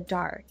in the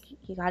dark.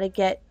 You got to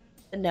get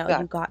to know.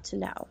 You got to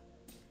know.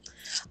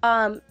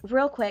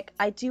 Real quick,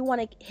 I do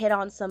want to hit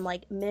on some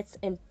myths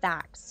and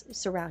facts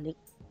surrounding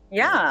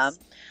this.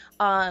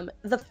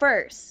 The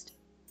first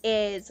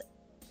is,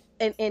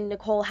 and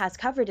Nicole has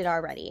covered it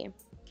already.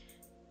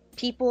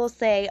 People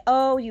say,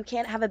 oh, you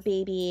can't have a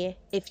baby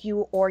if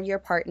you or your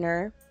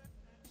partner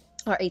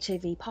are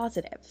HIV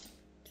positive.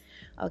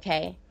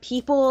 Okay,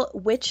 people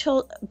with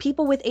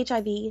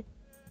HIV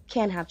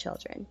can have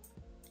children.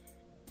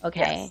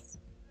 Okay,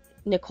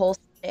 Nicole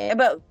said,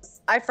 but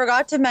I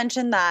forgot to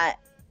mention that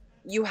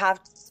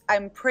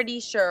I'm pretty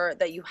sure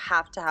that you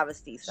have to have a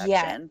C-section.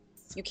 Yes.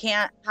 You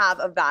can't have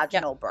a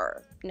vaginal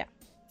birth. No.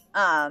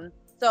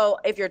 So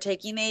if you're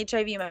taking the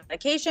HIV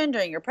medication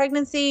during your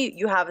pregnancy,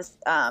 you have a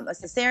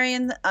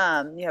cesarean,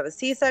 you have a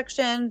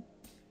C-section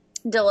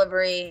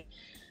delivery,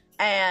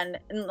 And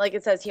like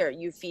it says here,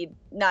 you use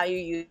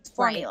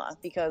formula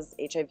Right. because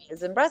HIV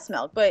is in breast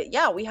milk. But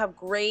yeah, we have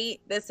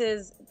this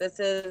is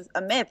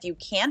a myth. You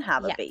can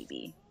have a Yes.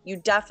 baby. You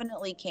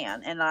definitely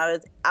can. And that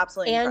is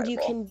absolutely And you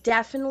incredible. can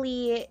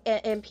definitely,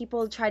 and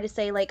people try to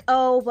say, like,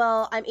 oh,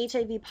 well, I'm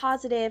HIV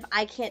positive,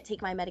 I can't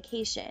take my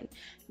medication.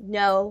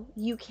 No,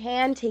 you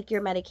can take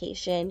your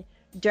medication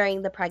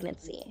during the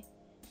pregnancy.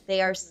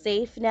 They are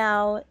safe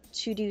now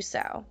to do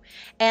so.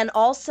 And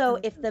also,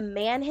 if the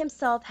man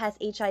himself has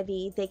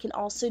HIV, they can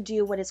also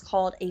do what is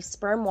called a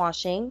sperm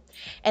washing,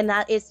 and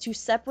that is to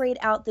separate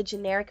out the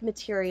generic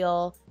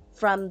material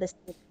from the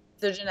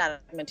genetic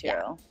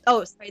material. Yeah.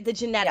 Oh, sorry, the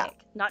genetic,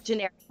 not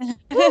generic.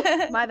 Woo,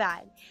 my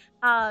bad.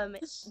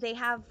 They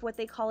have what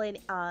they call an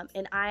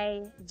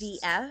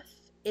IVF.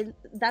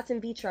 That's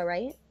in vitro,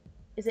 right?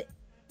 Is it?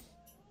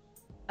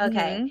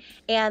 Okay. Mm-hmm.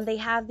 And they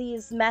have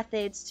these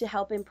methods to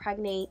help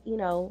impregnate,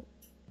 your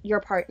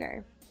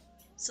partner.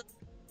 So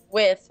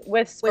with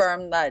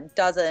sperm that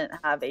doesn't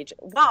have HIV.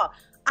 Wow,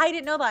 I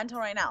didn't know that until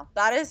right now.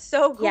 That is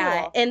so cool.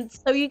 Yeah, and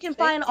so you can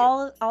find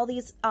all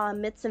these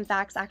myths and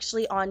facts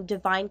actually on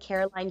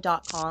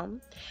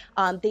divinecaroline.com.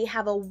 They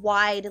have a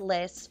wide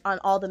list on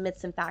all the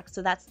myths and facts.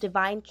 So that's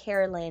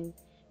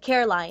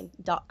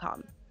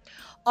divinecaroline.com.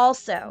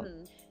 Also,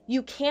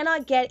 you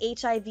cannot get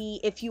HIV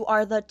if you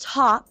are the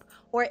top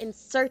or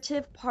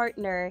insertive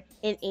partner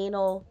in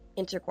anal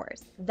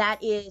intercourse.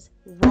 That is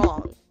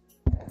wrong.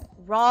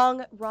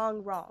 Wrong,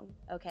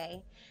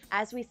 okay?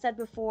 As we said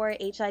before,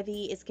 HIV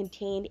is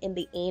contained in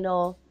the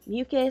anal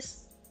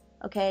mucus,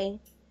 okay?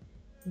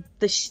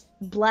 The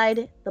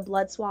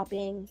blood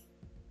swapping,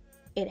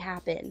 it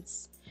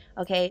happens,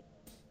 okay?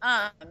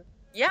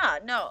 Yeah,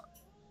 no.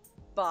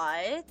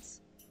 But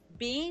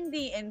being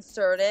the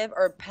insertive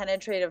or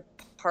penetrative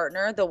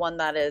partner, the one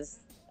that is,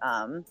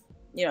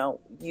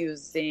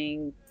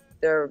 using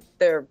their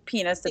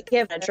penis to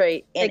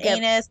penetrate an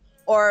anus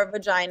or a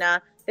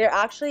vagina, they're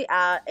actually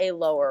at a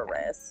lower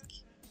risk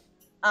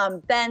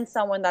than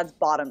someone that's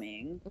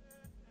bottoming.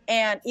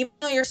 And even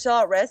though you're still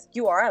at risk,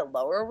 you are at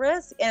lower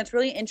risk. And it's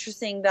really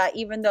interesting that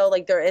even though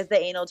like there is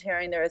the anal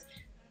tearing, there is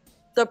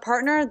the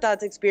partner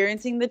that's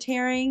experiencing the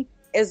tearing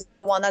is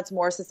one that's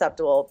more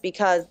susceptible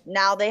because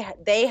now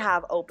they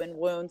have open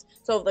wounds.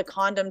 So if the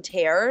condom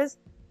tears,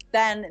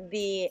 then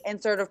the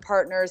insertive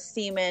partner's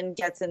semen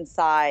gets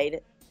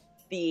inside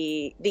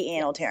the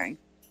anal tearing.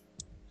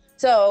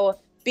 So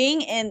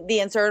being in the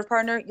insertive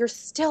partner, you're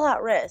still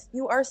at risk.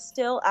 You are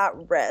still at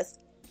risk.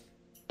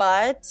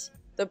 But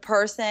the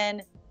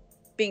person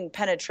being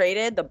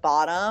penetrated, the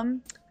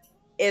bottom,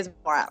 is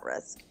more at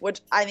risk, which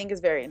I think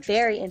is very interesting.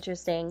 Very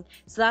interesting.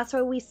 So that's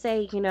why we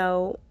say,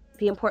 the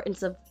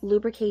importance of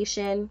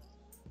lubrication,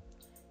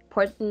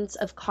 importance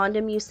of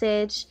condom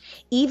usage,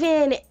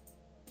 even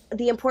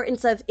the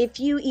importance of if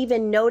you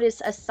even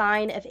notice a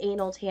sign of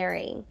anal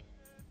tearing,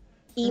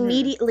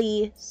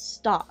 immediately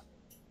stop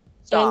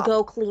and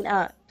go clean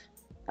up.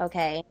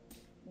 Okay.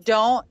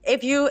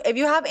 If you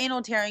have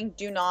anal tearing,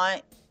 do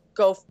not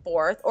go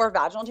forth, or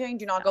vaginal tearing,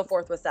 do not go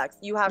forth with sex.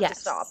 You have to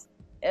stop.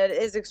 It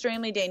is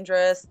extremely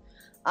dangerous.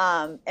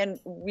 And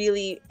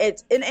really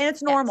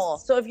it's normal.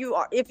 So if you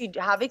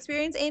have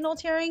experienced anal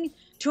tearing,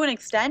 to an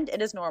extent,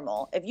 it is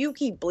normal. If you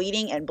keep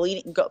bleeding,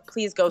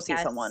 please go see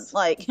someone.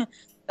 Like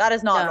that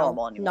is not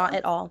normal anymore. Not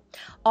at all.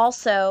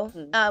 Also,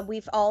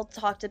 we've all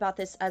talked about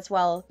this as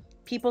well.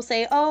 People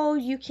say, oh,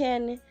 you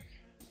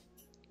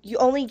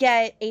only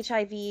get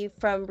HIV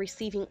from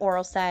receiving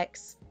oral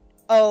sex.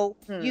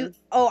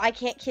 I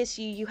can't kiss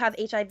you. You have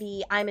HIV.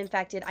 I'm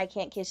infected. I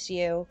can't kiss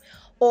you.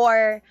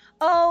 Or,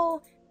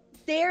 oh,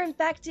 they're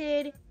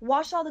infected.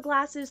 Wash all the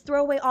glasses.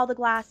 Throw away all the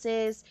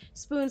glasses.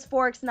 Spoons,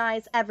 forks,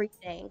 knives,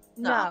 everything.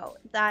 No,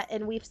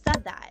 and we've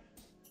said that.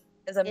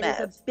 It's a myth.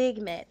 It is a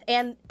big myth.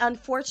 And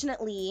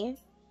unfortunately,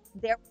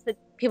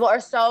 people are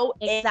so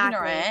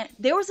ignorant.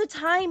 There was a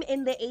time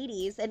in the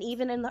 80s and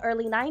even in the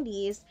early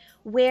 90s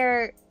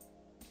where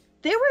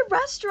there were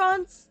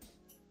restaurants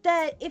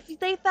that if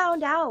they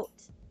found out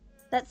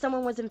that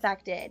someone was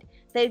infected,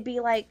 they'd be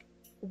like,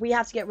 we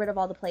have to get rid of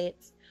all the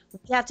plates.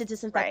 We have to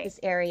disinfect this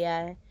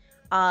area.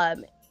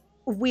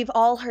 We've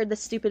all heard the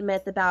stupid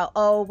myth about,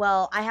 oh,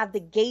 well, I have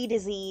the gay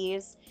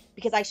disease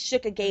because I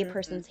shook a gay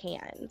person's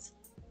hand.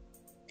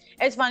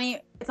 It's funny.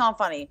 It's not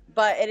funny,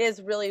 but it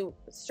is really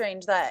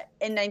strange that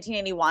in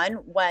 1981,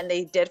 when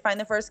they did find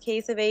the first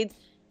case of AIDS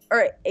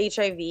or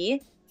HIV,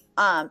 it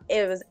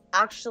was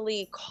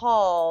actually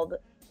called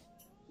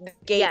the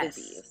gay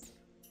disease.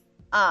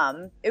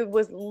 It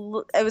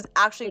was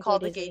actually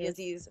called the gay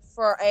disease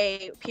for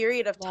a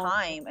period of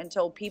time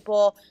until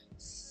people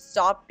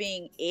stopped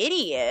being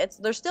idiots.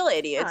 They're still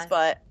idiots,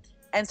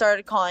 and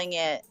started calling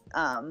it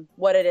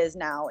what it is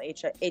now,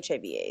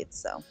 HIV/AIDS.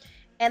 So.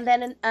 And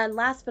then, and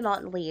last but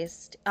not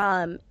least,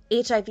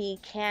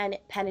 HIV can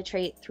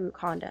penetrate through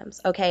condoms,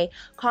 okay?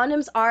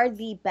 Condoms are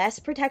the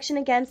best protection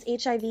against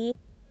HIV.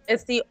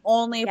 It's the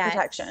only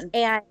protection.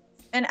 And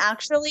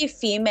actually,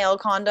 female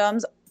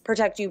condoms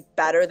protect you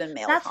better than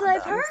male That's condoms. what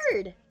I've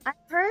heard. I've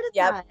heard of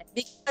that.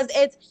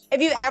 Because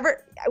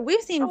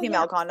we've seen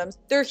female condoms,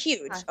 they're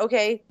huge,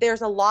 okay?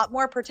 There's a lot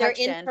more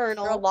protection. They're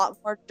internal. They're a lot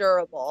more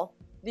durable.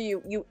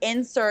 You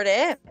insert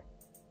it,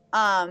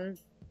 and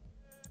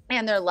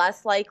they're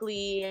less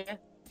likely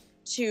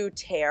to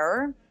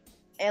tear,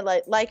 and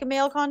like a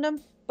male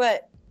condom,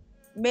 but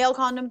male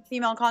condom,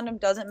 female condom,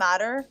 doesn't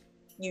matter.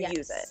 You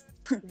use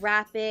it.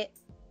 Wrap it,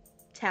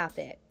 tap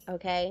it,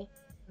 okay?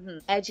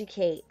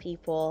 Educate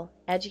people,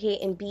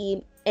 educate and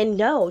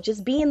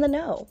just be in the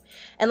know.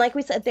 And like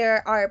we said,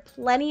 there are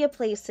plenty of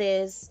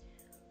places,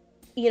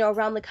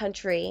 around the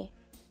country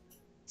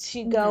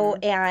to go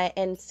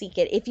and seek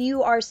it. If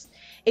you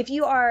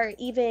are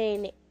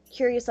even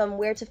curious on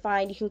where to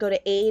find, you can go to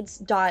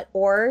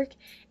AIDS.org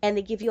and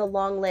they give you a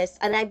long list.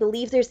 And I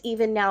believe there's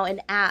even now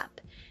an app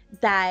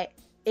that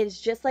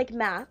is just like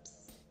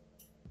Maps,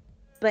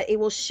 but it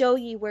will show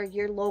you where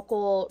your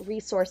local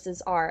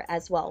resources are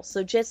as well.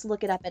 So just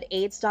look it up at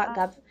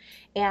AIDS.gov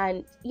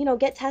and,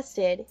 get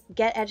tested,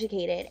 get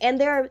educated. And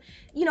there are,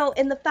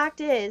 and the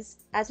fact is,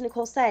 as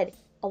Nicole said,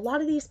 a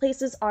lot of these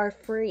places are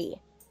free.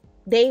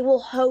 They will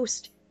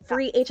host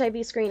free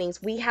HIV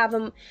screenings. We had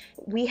them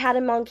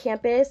on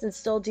campus and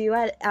still do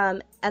at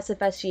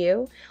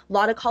SFSU. A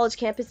lot of college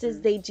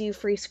campuses, they do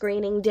free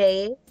screening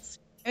days.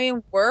 I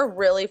mean, we're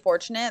really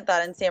fortunate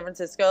that in San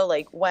Francisco,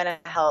 like when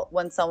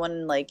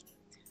someone like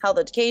health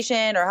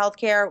education or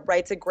healthcare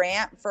writes a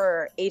grant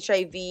for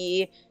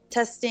HIV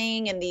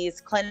testing in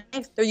these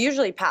clinics, they're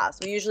usually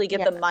passed. We usually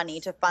get the money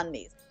to fund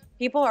these.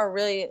 People are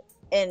really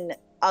in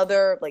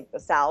other, like the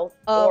South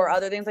or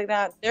other things like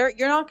that.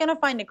 You're not going to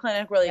find a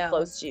clinic really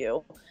close to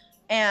you.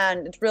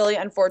 And it's really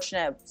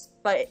unfortunate,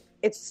 but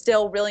it's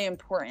still really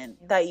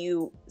important that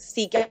you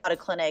seek out a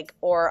clinic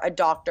or a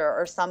doctor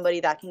or somebody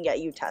that can get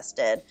you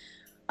tested.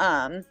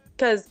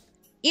 Because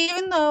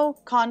even though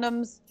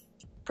condoms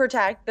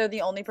protect, they're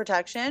the only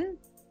protection,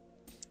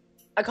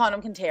 a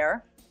condom can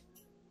tear.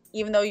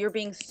 Even though you're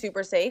being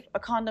super safe, a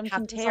condom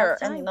can tear.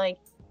 And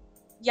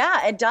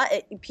it does.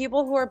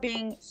 People who are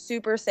being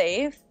super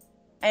safe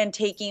and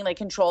taking like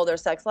control of their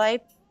sex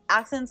life,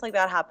 accidents like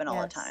that happen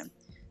all the time.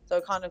 So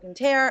a condom can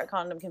tear, a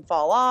condom can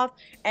fall off.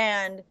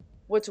 And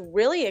what's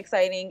really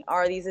exciting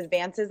are these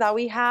advances that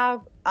we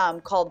have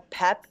called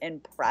PEP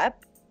and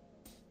PrEP.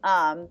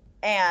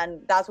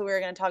 And that's what we were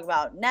going to talk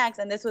about next.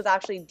 And this was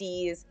actually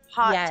Dee's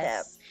hot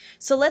tip.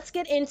 So let's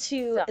get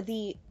into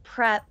the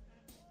PrEP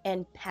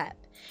and PEP.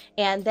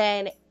 And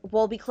then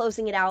we'll be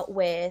closing it out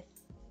with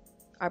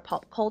our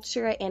pop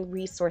culture and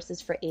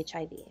resources for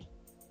HIV.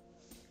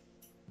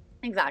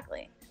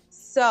 Exactly.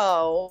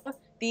 So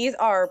these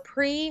are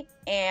pre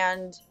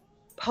and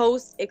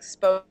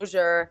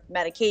post-exposure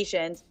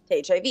medications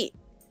to HIV.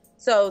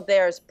 So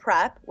there's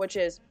PrEP, which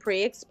is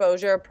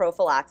pre-exposure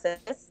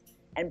prophylaxis,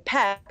 and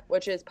PEP,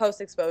 which is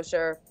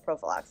post-exposure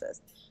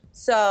prophylaxis.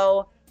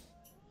 So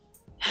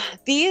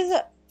these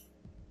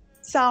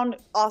sound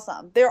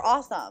awesome. They're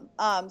awesome.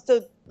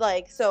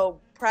 So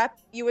PrEP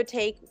you would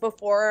take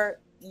before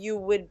you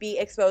would be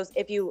exposed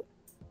if you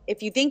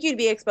think you'd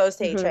be exposed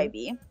to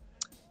HIV.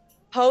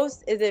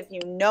 Post is if you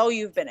know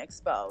you've been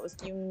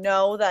exposed. You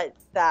know that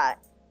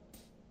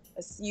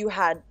you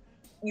had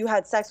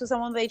sex with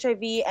someone with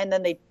HIV and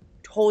then they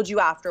told you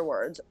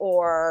afterwards,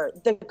 or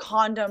the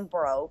condom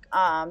broke,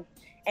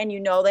 and you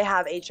know they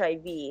have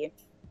HIV.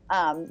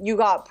 You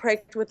got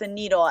pricked with a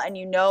needle and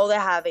you know they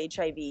have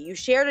HIV. You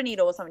shared a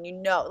needle with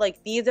someone,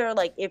 like these are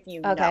like if you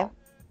know.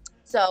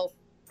 So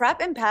PrEP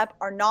and PEP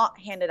are not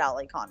handed out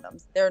like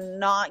condoms. They're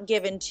not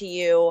given to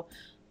you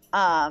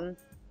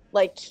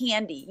like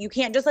candy. You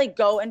can't just like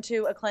go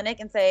into a clinic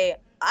and say,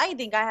 I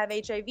think I have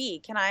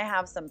HIV. Can I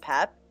have some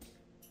PEP?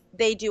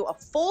 They do a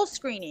full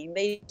screening.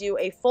 They do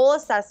a full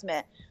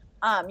assessment.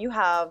 You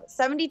have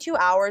 72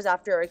 hours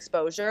after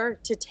exposure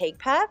to take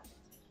PEP.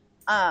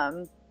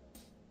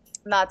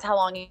 That's how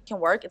long it can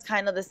work. It's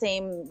kind of the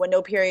same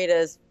window period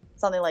as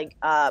something like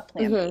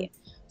Plan B.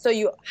 So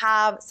you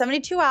have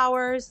 72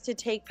 hours to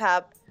take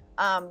PEP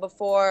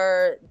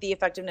before the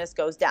effectiveness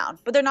goes down.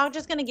 But they're not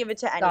just going to give it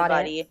to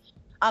anybody.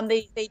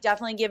 They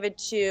definitely give it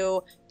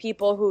to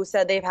people who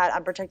said they've had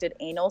unprotected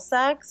anal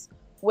sex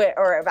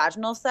or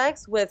vaginal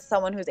sex with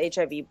someone who's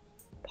HIV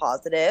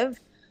positive.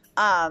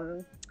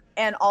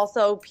 And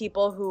also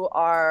people who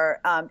are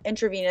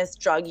intravenous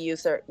drug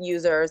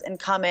users and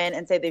come in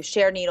and say they've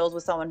shared needles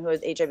with someone who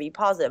is HIV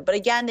positive. But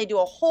again, they do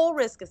a whole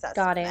risk assessment.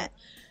 Got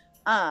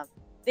it.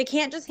 They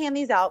can't just hand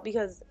these out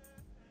because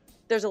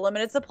there's a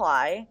limited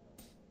supply.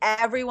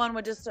 Everyone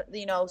would just,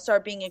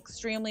 start being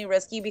extremely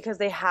risky because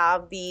they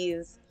have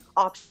these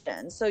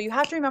options. So you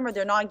have to remember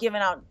they're not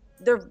given out.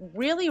 They're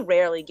really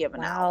rarely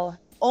given out.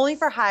 Only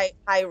for high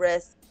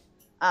risk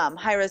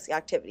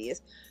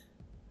activities.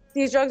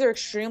 These drugs are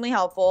extremely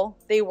helpful.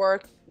 They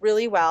work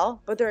really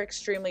well, but they're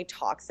extremely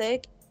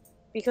toxic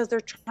because they're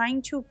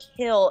trying to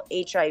kill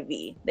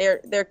HIV.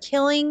 They're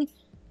killing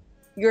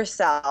your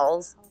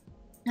cells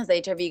as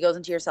HIV goes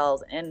into your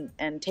cells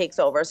and takes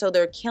over. So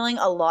they're killing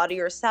a lot of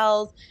your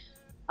cells.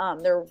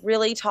 They're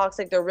really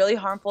toxic. They're really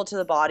harmful to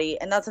the body,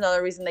 and that's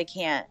another reason they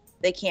can't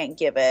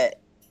give it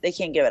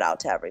out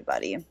to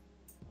everybody.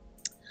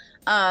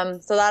 So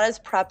that is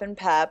PrEP and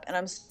PEP, and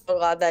I'm so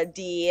glad that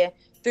Dee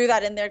threw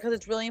that in there, because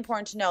it's really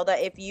important to know that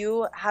if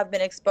you have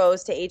been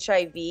exposed to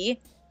HIV,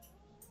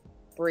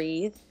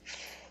 breathe.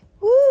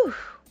 Woo!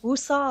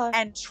 Woosah.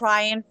 And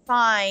try and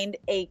find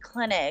a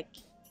clinic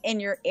in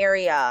your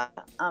area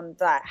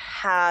that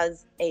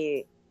has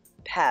a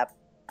PEP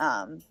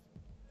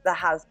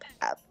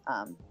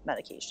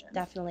medication.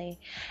 Definitely.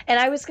 And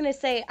I was gonna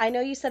say, I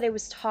know you said it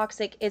was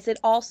toxic. Is it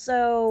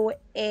also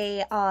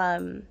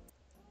an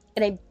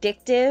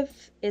addictive?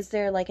 Is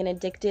there like an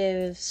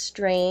addictive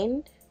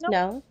strain?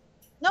 Nope.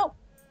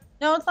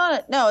 No, it's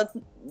not. No,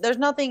 there's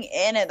nothing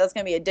in it that's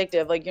gonna be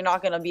addictive. Like, you're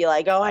not gonna be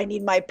like, oh, I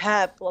need my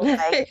PEP.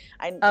 Like,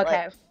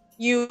 okay.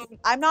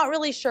 I'm not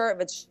really sure if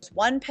it's just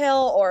one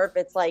pill or if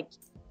it's like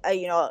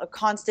a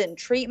constant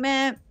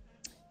treatment.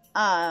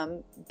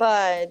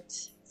 But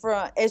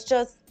it's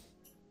just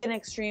an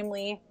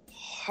extremely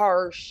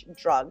harsh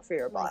drug for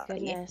your body. My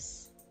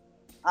goodness.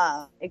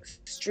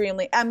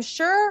 Extremely. I'm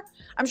sure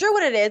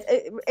what it is.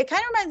 It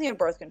kind of reminds me of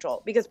birth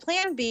control, because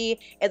Plan B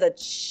is a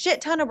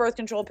shit ton of birth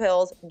control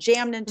pills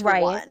jammed into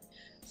one.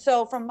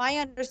 So from my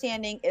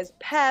understanding is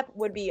PEP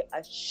would be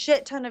a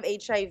shit ton of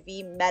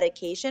HIV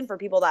medication for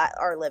people that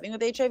are living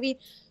with HIV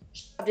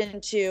shoved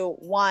into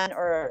one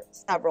or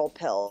several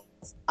pills.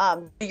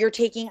 You're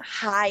taking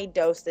high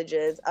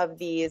dosages of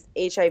these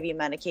HIV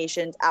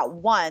medications at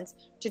once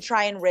to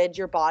try and rid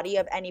your body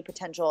of any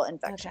potential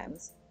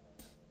infections.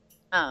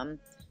 Okay.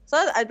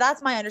 So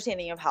that's my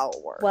understanding of how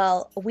it works.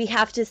 Well, we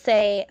have to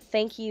say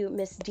thank you,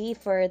 Miss D,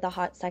 for the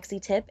hot, sexy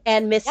tip.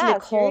 And Miss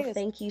Nicole,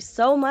 thank you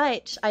so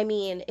much. I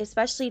mean,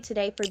 especially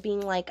today, for being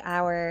like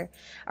our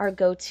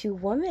go-to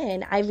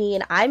woman. I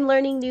mean, I'm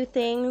learning new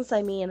things.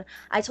 I mean,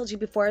 I told you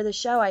before the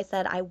show, I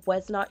said I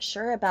was not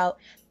sure about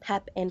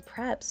PEP and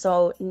PrEP.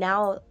 So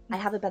now I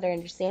have a better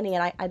understanding,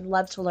 and I'd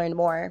love to learn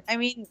more. I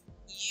mean,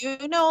 you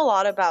know a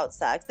lot about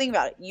sex. Think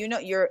about it.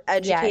 You're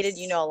educated. Yes.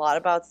 You know a lot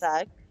about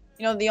sex.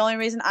 The only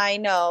reason I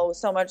know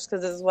so much is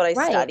because this is what I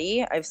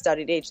study. I've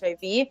studied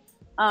HIV.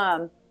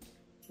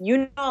 You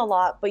know a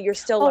lot, but you're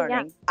still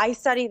learning. Yeah. I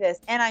study this,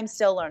 and I'm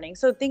still learning.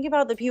 So think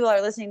about the people that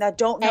are listening that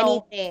don't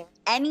know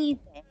anything.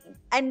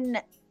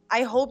 And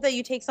I hope that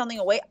you take something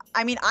away.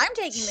 I mean, I'm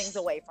taking things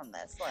away from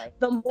this. Like,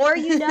 the more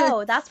you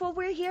know. That's what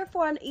we're here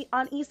for on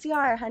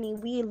ECR, honey.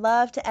 We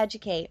love to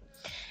educate.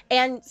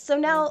 And so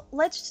now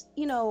let's,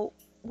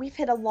 we've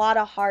hit a lot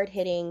of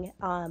hard-hitting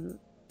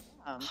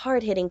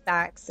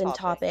facts and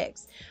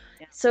topics.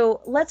 Yeah.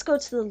 So let's go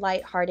to the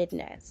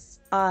lightheartedness.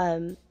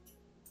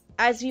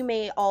 As you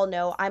may all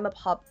know, I'm a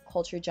pop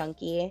culture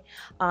junkie.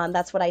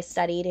 That's what I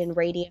studied in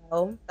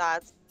radio.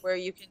 That's where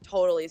you can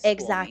totally school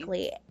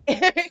exactly.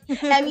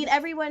 I mean,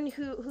 everyone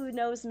who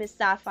knows Miss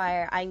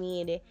Sapphire, I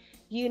mean,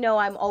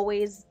 I'm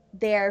always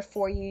there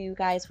for you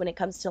guys when it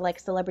comes to like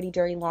celebrity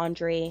dirty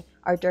laundry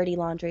or dirty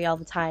laundry all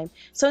the time.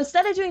 So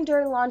instead of doing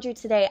dirty laundry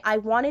today, I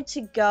wanted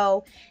to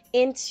go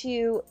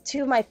into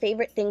two of my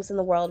favorite things in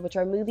the world, which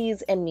are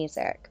movies and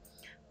music.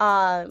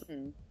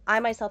 I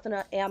myself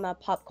am a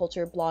pop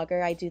culture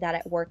blogger. I do that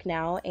at work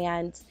now,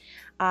 and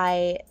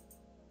I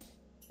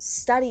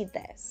studied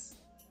this,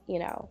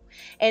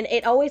 and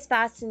it always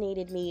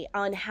fascinated me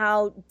on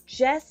how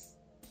just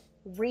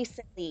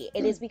recently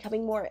it is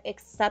becoming more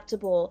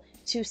acceptable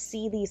to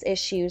see these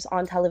issues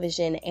on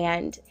television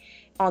and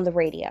on the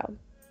radio.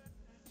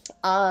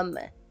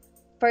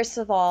 First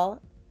of all,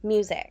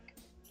 music.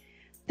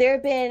 There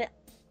have been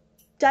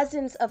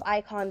dozens of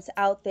icons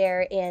out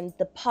there in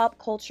the pop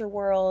culture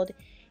world,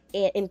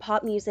 in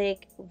pop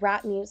music,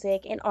 rap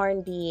music, and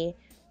R&B,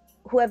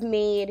 who have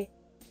made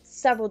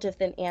several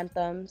different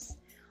anthems.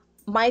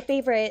 My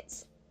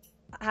favorites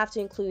have to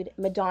include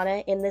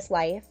Madonna, In This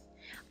Life.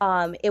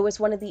 It was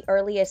one of the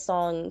earliest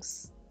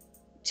songs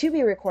to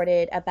be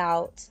recorded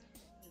about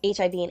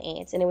HIV and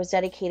AIDS, and it was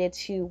dedicated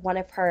to one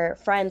of her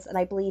friends, and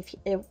I believe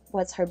it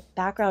was her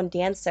background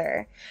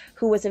dancer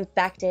who was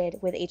infected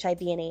with HIV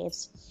and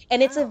AIDS.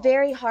 And it's a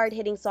very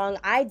hard-hitting song.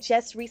 I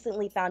just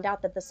recently found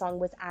out that the song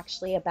was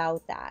actually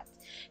about that.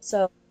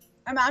 So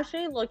I'm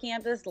actually looking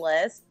at this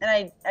list,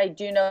 and I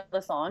do know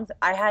the songs.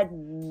 I had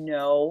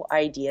no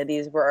idea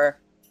these were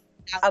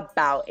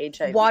about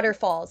HIV.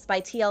 Waterfalls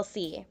by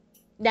TLC.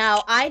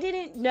 Now, I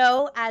didn't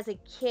know as a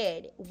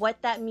kid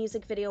what that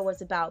music video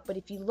was about, but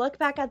if you look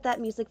back at that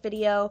music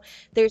video,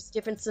 there's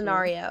different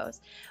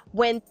scenarios.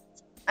 When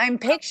I'm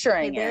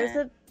picturing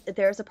it.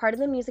 There's a part of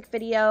the music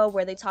video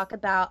where they talk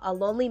about a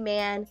lonely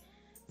man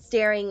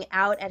staring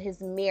out at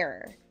his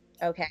mirror,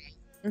 okay?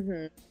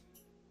 Mm-hmm.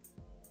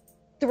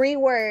 3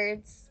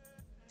 words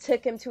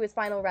took him to his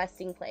final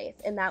resting place,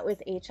 and that was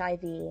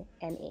HIV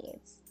and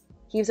AIDS.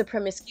 He was a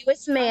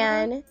promiscuous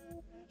man.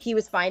 He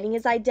was finding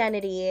his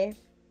identity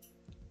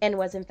and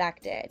was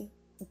infected.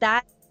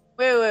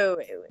 Wait.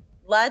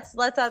 Let's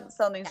have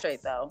something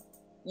straight though.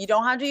 You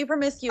don't have to be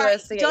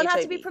promiscuous to get HIV. You don't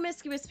have to be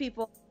promiscuous,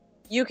 people.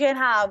 You can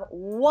have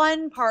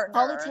one partner.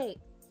 All it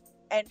takes.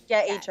 and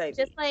get Yes.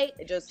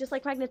 HIV. Just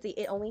like pregnancy,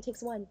 it only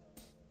takes one.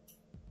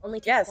 Only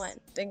takes Yes.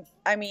 one.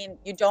 I mean,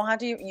 you don't have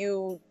to.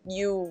 You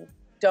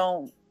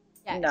don't.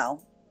 Yes. No.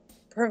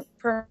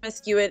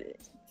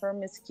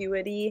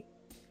 Promiscuity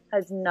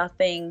has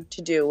nothing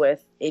to do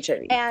with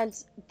HIV. And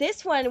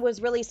this one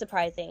was really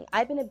surprising.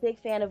 I've been a big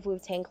fan of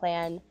Wu-Tang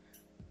Clan.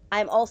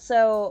 I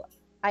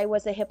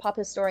was a hip hop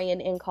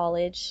historian in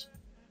college,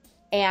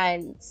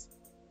 and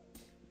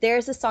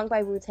there's a song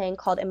by Wu-Tang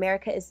called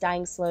America is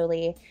Dying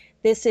Slowly.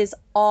 This is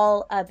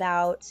all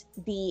about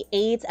the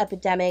AIDS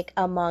epidemic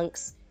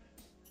amongst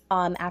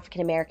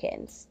African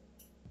Americans.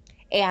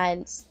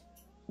 And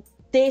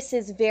this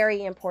is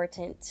very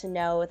important to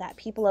know that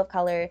people of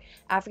color,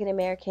 African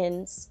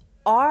Americans,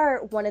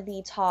 are one of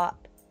the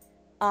top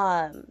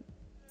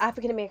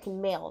African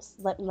American males,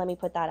 let me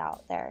put that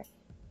out there,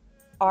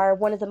 are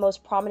one of the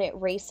most prominent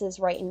races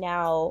right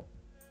now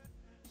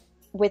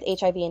with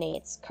HIV and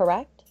AIDS,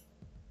 correct?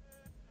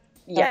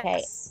 Yes.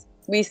 Okay.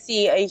 We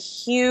see a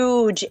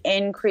huge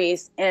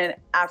increase in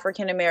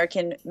African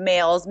American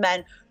males,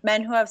 men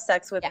who have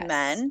sex with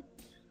men,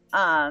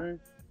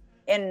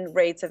 in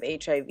rates of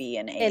HIV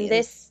and AIDS. And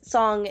this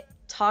song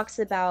talks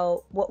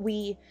about what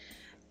we,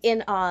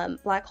 in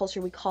Black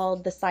culture, we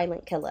called the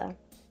silent killer.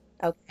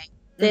 Okay.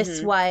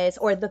 This was,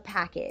 or the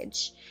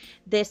package.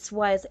 This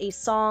was a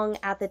song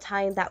at the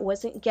time that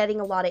wasn't getting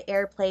a lot of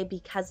airplay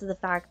because of the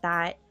fact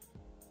that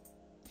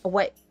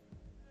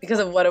because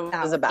of what it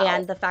was about.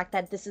 And the fact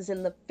that this is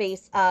in the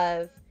face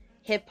of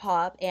hip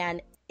hop,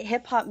 and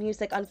hip hop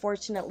music,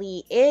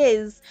 unfortunately,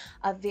 is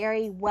a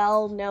very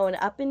well known,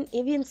 up and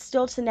even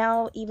still to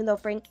now, even though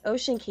Frank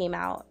Ocean came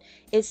out,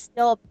 is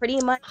still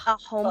pretty much a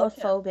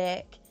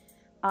homophobic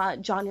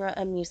genre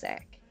of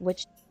music,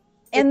 which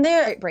is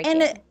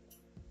heartbreaking.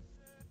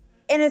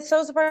 And it's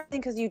so surprising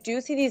because you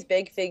do see these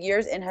big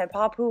figures in hip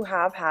hop who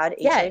have had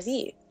HIV.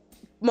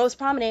 Most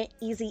prominent,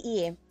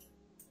 Eazy-E.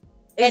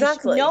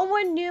 Exactly. And no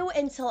one knew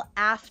until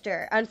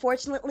after.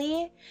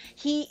 Unfortunately,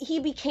 he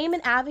became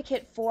an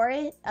advocate for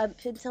it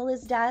up until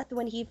his death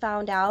when he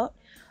found out.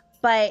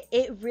 But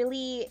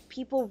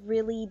people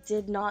really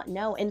did not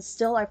know, and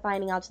still are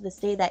finding out to this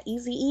day, that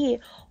Eazy-E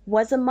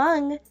was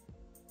among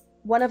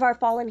one of our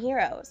fallen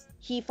heroes.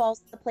 He falls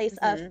to the place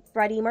of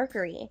Freddie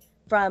Mercury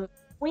from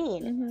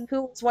Queen,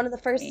 who was one of the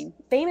first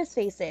famous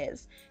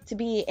faces to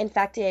be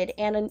infected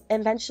and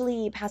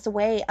eventually pass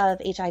away of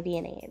HIV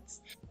and AIDS.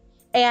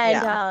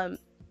 And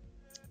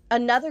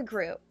another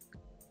group,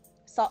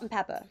 Salt and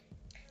Pepper,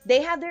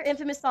 they had their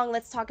infamous song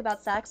 "Let's Talk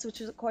About Sex,"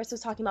 which of course was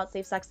talking about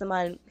safe sex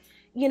among,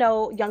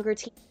 younger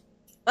teens.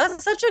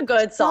 That's such a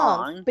good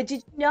song. But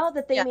did you know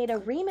that they made a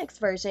remix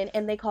version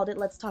and they called it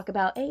 "Let's Talk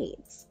About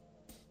AIDS"?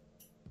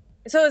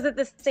 So is it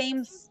the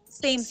same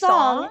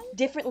song,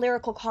 different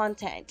lyrical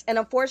content? And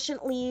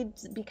unfortunately,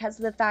 because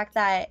of the fact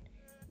that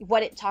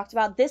what it talked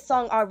about, this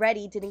song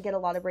already didn't get a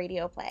lot of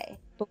radio play.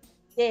 But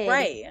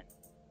it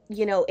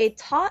did, it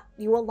taught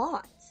you a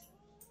lot.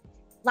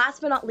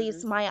 Last but not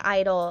least, my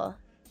idol.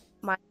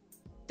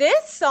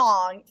 This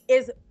song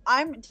is,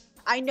 I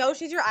know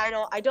she's your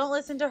idol. I don't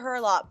listen to her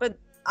a lot, but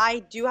I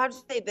do have to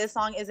say this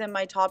song is in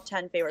my top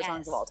 10 favorite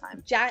songs of all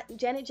time.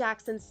 Janet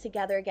Jackson's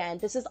Together Again.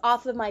 This is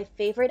off of my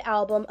favorite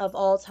album of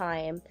all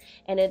time,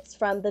 and it's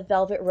from the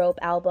Velvet Rope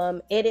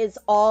album. It is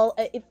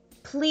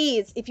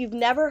please, if you've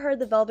never heard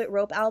the Velvet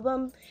Rope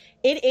album,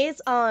 it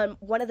is on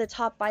one of the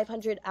top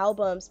 500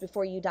 albums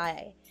before you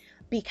die,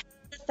 because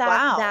of the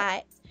fact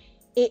that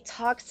it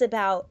talks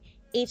about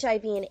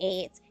HIV and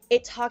AIDS.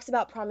 It talks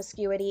about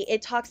promiscuity.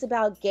 It talks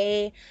about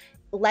gay,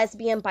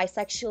 lesbian,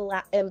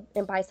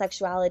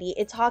 bisexuality.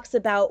 It talks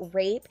about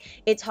rape.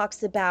 It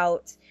talks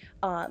about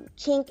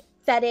kink,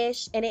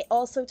 fetish, and it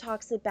also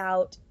talks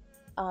about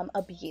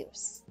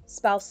abuse,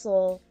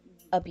 spousal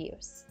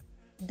abuse.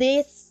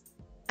 This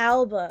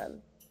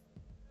album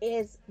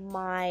is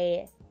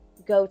my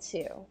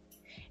go-to.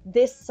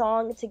 This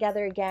song,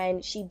 Together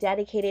Again, she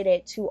dedicated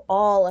it to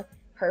all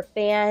her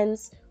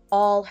fans,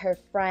 all her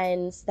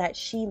friends that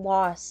she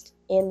lost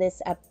in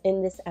this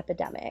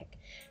epidemic.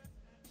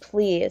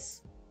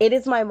 Please, it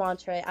is my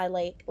mantra.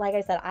 Like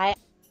I said, I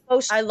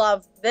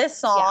love this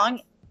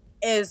song.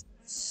 Is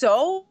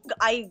so,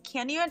 I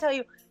can't even tell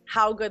you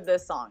how good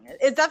this song is.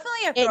 It's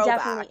definitely a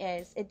throwback.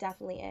 It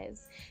definitely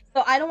is.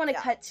 So I don't want to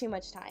cut too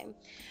much time,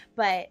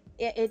 but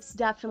it's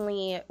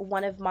definitely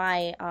one of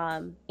my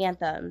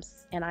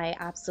anthems, and I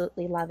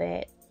absolutely love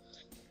it.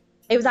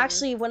 It was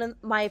actually one of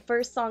my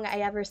first song I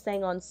ever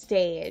sang on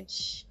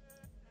stage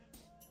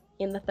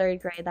in the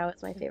 3rd grade. That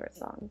was my favorite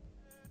song.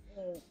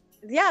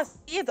 Yeah,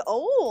 see, it's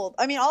old.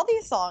 I mean, all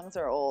these songs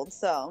are old,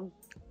 so.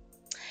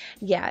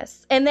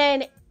 Yes. And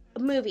then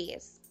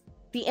movies.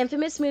 The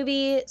infamous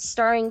movie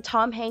starring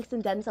Tom Hanks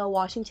and Denzel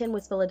Washington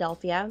was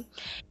Philadelphia.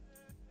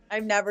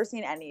 I've never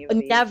seen any of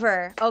these.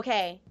 Never.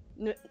 Okay.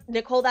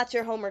 Nicole, that's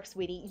your homework,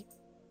 sweetie.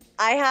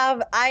 I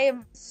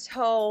am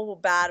so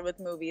bad with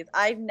movies.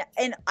 I've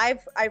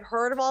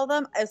heard of all of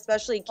them,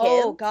 especially Kids.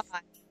 Oh God.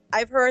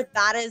 I've heard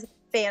that is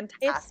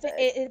fantastic.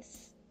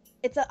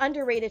 It's an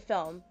underrated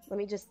film. Let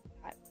me just.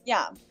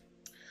 Yeah.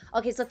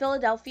 Okay, so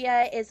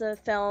Philadelphia is a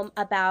film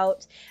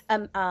about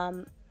um,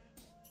 um,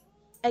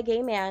 a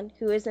gay man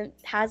who isn't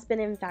has been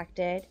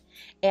infected,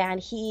 and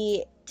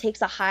he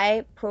takes a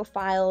high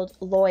profiled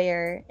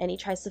lawyer and he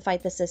tries to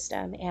fight the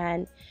system,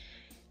 and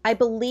I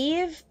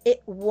believe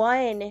it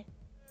won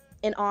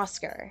an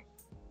Oscar.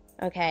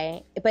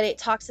 Okay, but it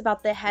talks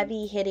about the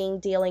heavy hitting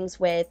dealings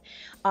with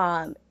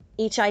um,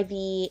 HIV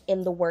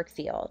in the work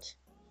field.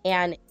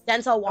 And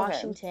Denzel Okay.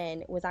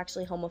 Washington was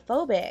actually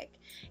homophobic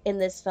in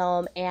this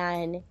film,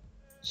 and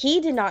he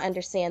did not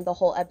understand the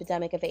whole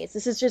epidemic of AIDS.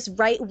 This is just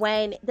right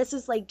when, this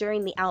is like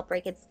during the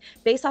outbreak. It's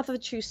based off of a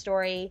true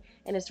story,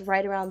 and it's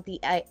right around the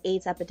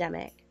AIDS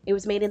epidemic. It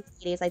was made in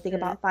the 80s, I think Mm.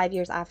 about 5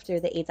 years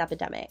after the AIDS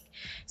epidemic.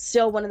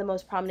 Still one of the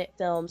most prominent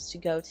films to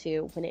go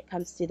to when it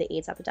comes to the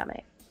AIDS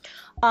epidemic.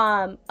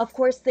 Of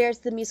course, there's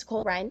the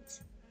musical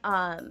Rent.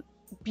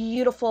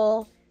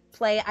 Beautiful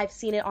play. I've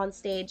seen it on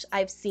stage.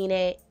 I've seen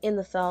it in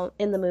the film,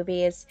 in the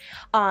movies.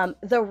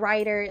 The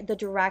writer, the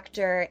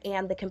director,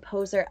 and the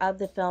composer of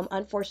the film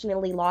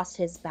unfortunately lost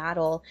his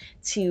battle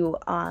to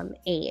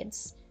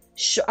AIDS.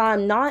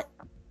 Not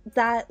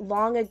that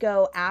long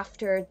ago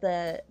after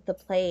the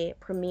play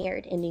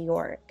premiered in New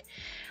York.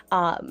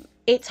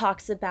 It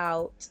talks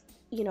about,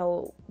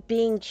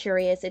 being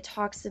curious. It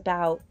talks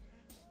about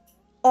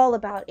all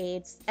about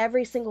AIDS.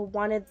 Every single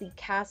one of the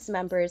cast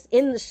members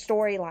in the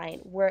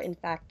storyline were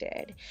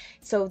infected.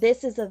 So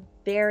this is a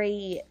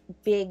very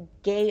big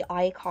gay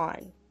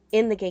icon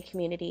in the gay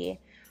community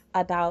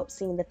about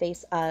seeing the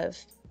face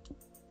of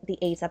the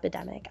AIDS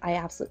epidemic. I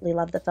absolutely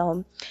love the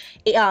film.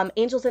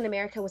 Angels in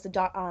America was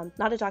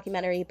not a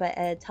documentary, but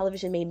a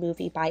television-made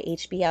movie by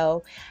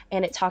HBO,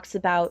 and it talks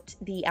about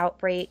the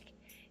outbreak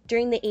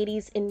during the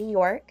 80s in New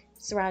York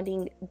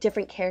surrounding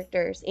different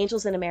characters.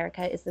 Angels in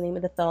America is the name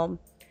of the film.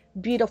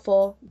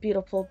 Beautiful,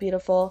 beautiful,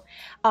 beautiful.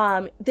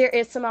 There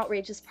is some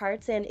outrageous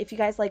parts, and if you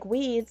guys like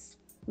weeds,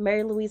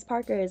 Mary Louise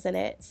Parker is in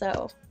it,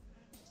 so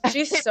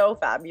She's so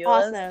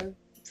fabulous. awesome.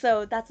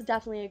 So that's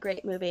definitely a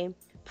great movie.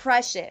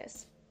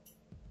 Precious.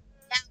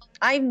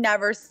 I've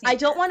never seen I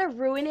don't it. want to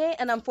ruin it,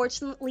 and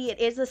unfortunately, it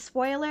is a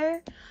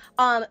spoiler.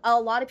 A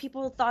lot of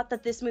people thought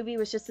that this movie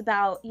was just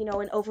about,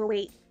 an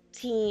overweight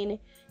teen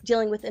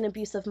dealing with an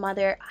abusive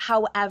mother.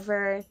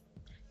 However,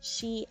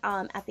 she,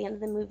 at the end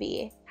of the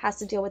movie, has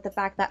to deal with the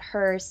fact that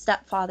her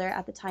stepfather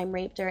at the time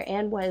raped her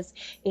and was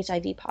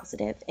HIV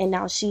positive, and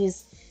now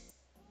she's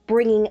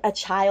bringing a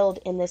child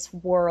in this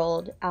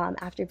world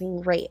after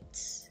being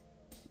raped,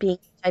 being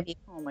HIV.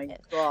 Oh my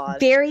god.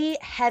 Very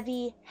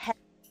heavy,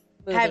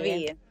 movie.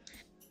 Heavy.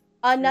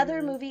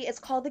 Another movie is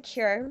called The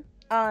Cure.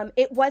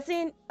 It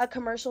wasn't a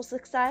commercial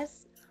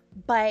success,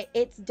 but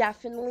it's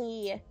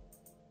definitely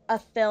a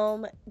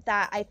film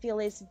that I feel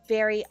is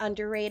very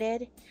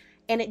underrated,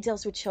 and it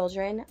deals with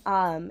children.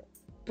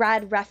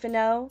 Brad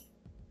Refino,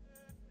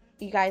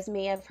 you guys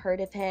may have heard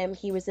of him.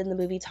 He was in the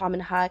movie Tom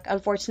and Huck.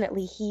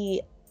 Unfortunately,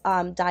 he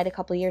died a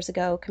couple years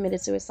ago,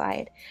 committed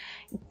suicide,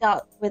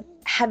 dealt with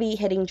heavy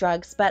hitting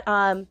drugs. But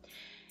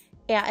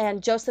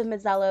and Joseph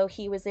Mazzello,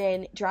 he was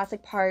in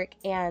Jurassic Park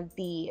and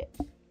the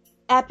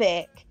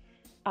epic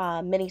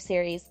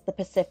miniseries The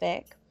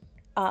Pacific.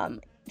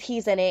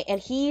 He's in it,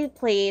 and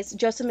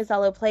Joseph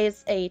Mazzello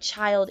plays a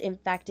child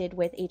infected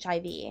with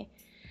HIV.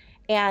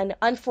 And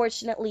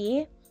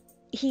unfortunately,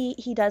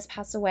 he does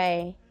pass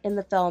away in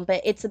the film,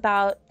 but it's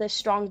about the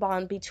strong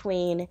bond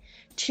between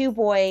two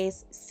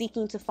boys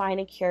seeking to find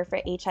a cure for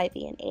HIV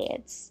and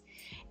AIDS,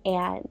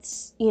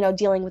 and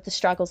dealing with the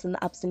struggles and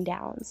the ups and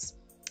downs.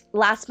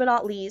 Last but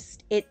not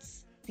least,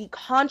 it's the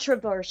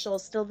controversial,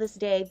 still this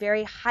day,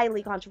 very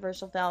highly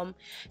controversial film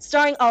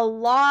starring a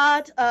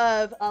lot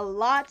of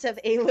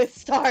A-list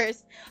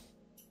stars.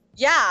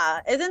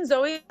 Yeah, isn't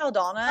Zoe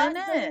Saldana in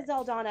it? Zoe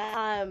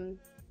Saldana.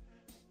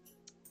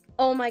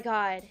 Oh my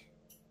god.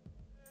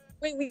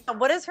 Wait,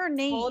 what is her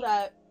name? Hold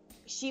up.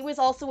 She was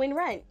also in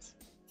Rent.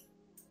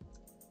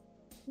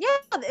 Yeah,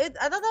 I thought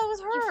that was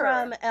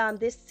her. From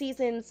this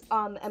season's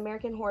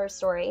American Horror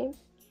Story.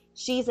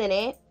 She's in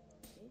it.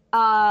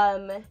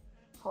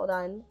 Hold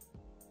on.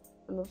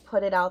 I'm gonna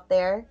put it out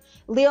there.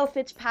 Leo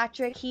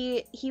Fitzpatrick,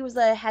 he was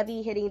a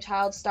heavy-hitting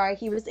child star.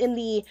 He was in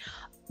the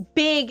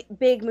big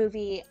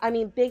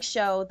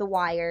show, The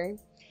Wire.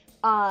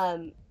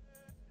 Chloe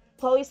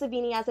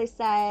Sevigny, as I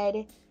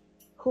said.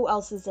 Who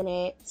else is in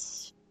it?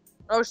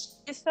 Oh,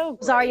 she's so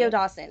great. Rosario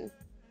Dawson.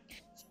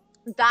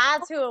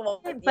 That's who it was.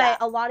 But yeah.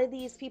 A lot of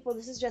these people,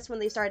 this is just when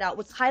they started out.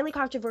 What's highly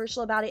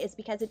controversial about it is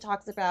because it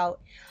talks about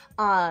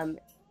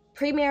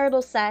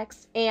premarital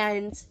sex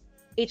and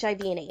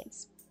HIV and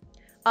AIDS.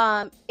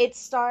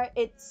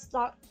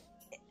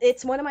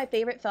 It's one of my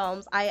favorite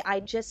films.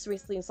 I just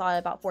recently saw it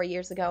about 4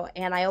 years ago,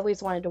 and I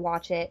always wanted to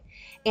watch it.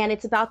 And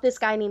it's about this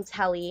guy named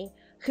Telly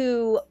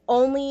who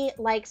only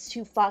likes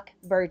to fuck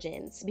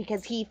virgins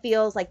because he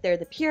feels like they're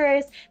the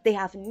purest, they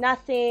have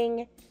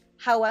nothing.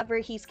 However,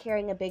 he's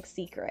carrying a big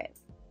secret.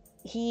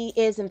 He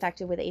is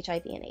infected with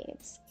HIV and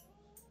AIDS.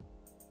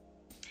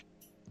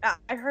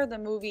 I heard the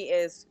movie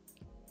is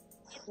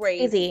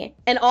crazy.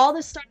 And all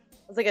the stars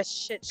It's like a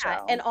shit Yeah,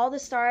 show. and all the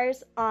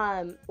stars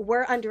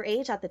were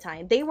underage at the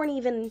time. They weren't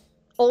even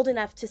old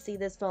enough to see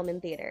this film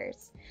in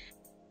theaters.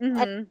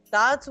 And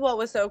That's what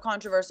was so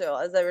controversial,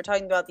 as they were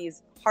talking about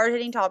these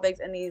hard-hitting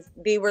topics, and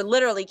they were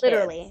literally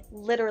kids.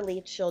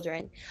 literally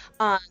children.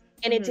 Um,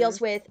 and it hmm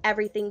deals with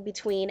everything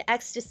between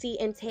ecstasy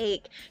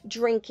intake,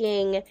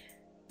 drinking,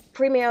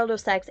 premarital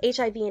sex,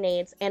 HIV and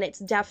AIDS, and it's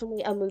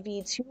definitely a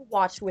movie to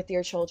watch with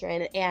your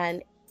children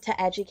and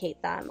to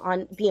educate them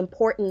on the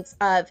importance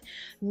of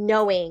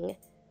knowing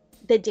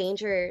the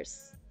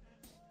dangers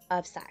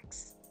of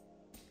sex.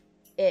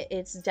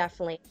 It's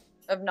definitely.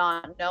 Of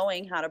not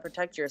knowing how to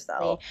protect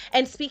yourself.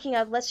 And speaking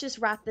of, let's just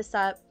wrap this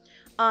up.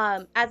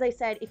 As I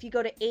said, if you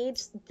go to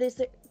AIDS,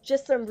 this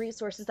just some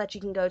resources that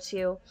you can go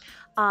to.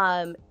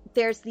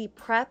 There's the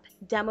PrEP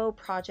demo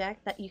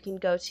project that you can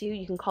go to.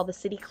 You can call the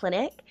city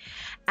clinic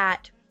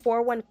at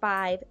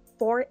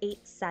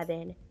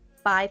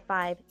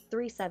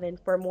 415-487-5537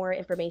 for more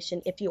information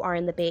if you are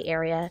in the Bay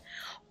Area.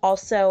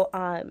 Also,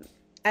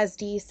 as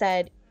Dee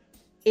said,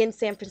 in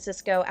San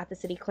Francisco at the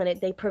city clinic,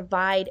 they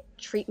provide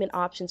treatment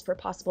options for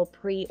possible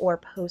pre or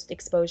post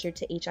exposure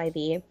to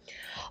HIV.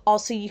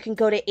 Also, you can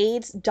go to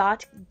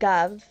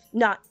AIDS.gov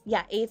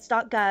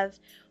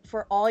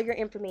for all your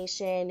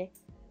information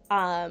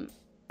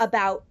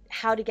about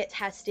how to get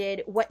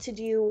tested, what to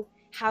do,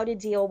 how to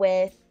deal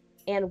with,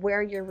 and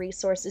where your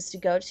resources to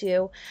go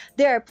to.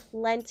 There are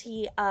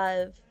plenty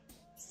of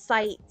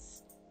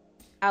sites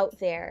out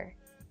there.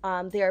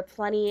 There are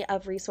plenty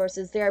of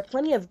resources. There are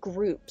plenty of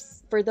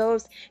groups for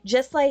those,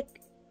 just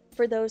like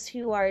for those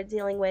who are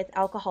dealing with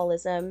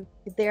alcoholism.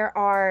 There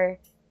are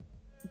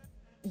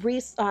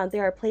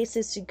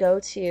places to go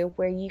to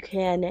where you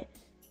can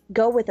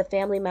go with a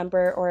family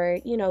member, or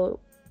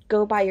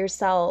go by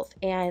yourself,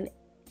 and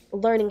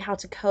learning how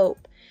to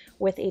cope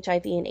with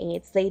HIV and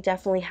AIDS. They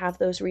definitely have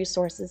those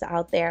resources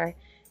out there.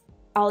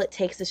 All it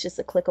takes is just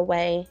a click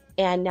away.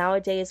 And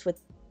nowadays with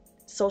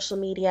social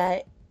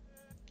media,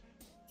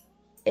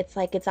 it's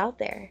like it's out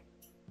there.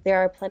 There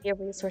are plenty of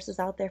resources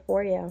out there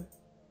for you.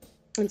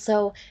 And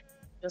so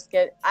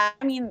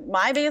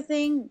my biggest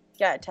thing,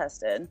 get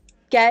tested.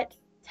 Get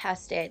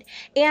tested.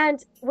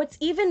 And what's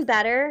even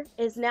better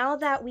is now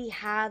that we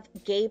have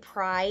Gay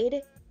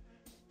Pride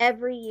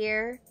every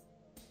year,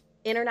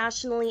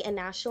 internationally and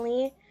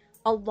nationally,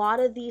 a lot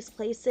of these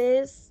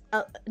places,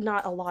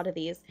 not a lot of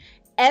these,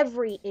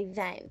 every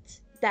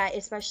event that,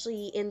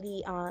 especially in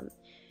the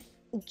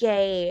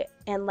gay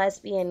and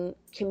lesbian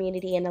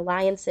community and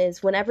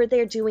alliances, whenever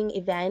they're doing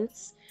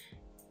events,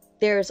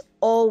 there's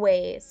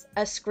always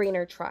a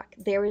screener truck.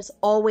 There is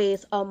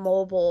always a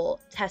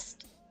mobile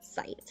test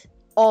site.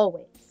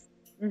 Always.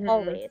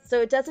 Always.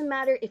 So it doesn't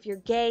matter if you're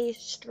gay,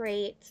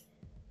 straight,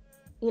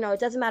 it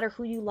doesn't matter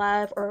who you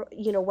love or,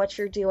 what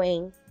you're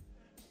doing.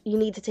 You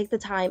need to take the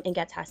time and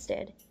get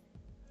tested.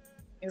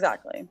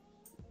 Exactly.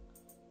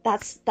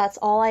 That's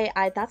all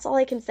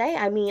I can say.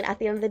 I mean, at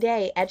the end of the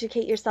day,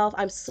 educate yourself.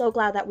 I'm so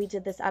glad that we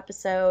did this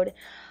episode.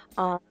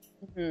 And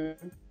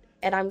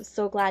I'm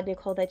so glad,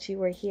 Nicole, that you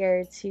were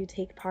here to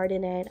take part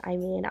in it. I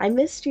mean, I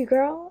missed you,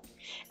 girl.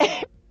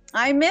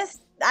 I miss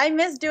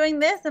doing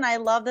this, and I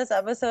love this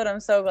episode. I'm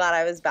so glad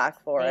I was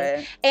back for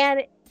it.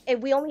 And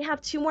we only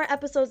have 2 more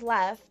episodes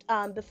left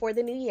before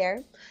the new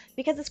year,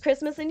 because it's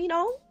Christmas, and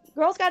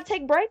girls got to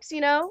take breaks,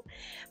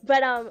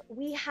 But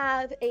we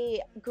have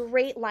a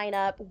great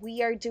lineup.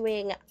 We are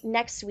doing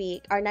next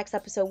week. Our next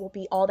episode will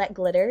be All That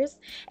Glitters,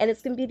 and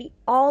it's going to be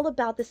all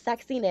about the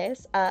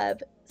sexiness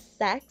of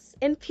sex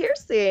and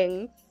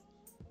piercings.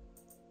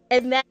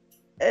 And then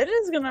it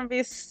is going to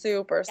be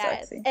super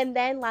sexy. And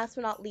then last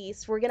but not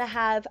least, we're going to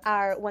have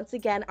our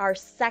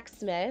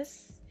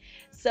Sexmas.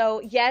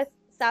 So yes,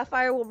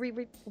 Sapphire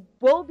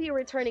will be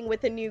returning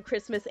with a new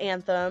Christmas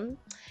anthem,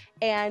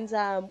 and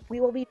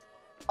we will be.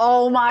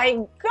 Oh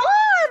my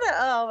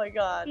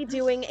god! Be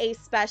doing a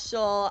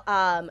special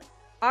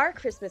our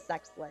Christmas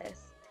sex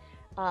list,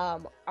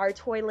 our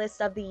toy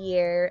list of the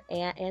year,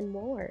 and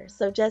more.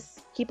 So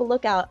just keep a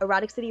lookout.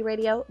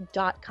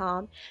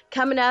 eroticcityradio.com.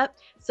 Coming up,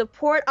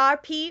 support our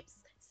peeps.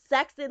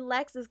 Sex and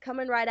Lex is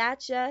coming right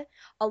at you,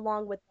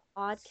 along with the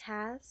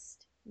Oddcast.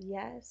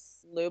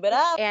 Yes. Lube it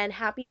up. And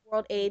happy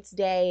World AIDS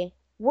Day.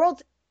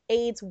 World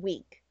AIDS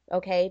Week.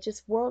 Okay?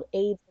 Just World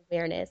AIDS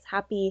Awareness.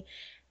 Happy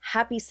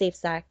safe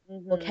sex.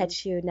 We'll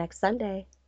catch you next Sunday.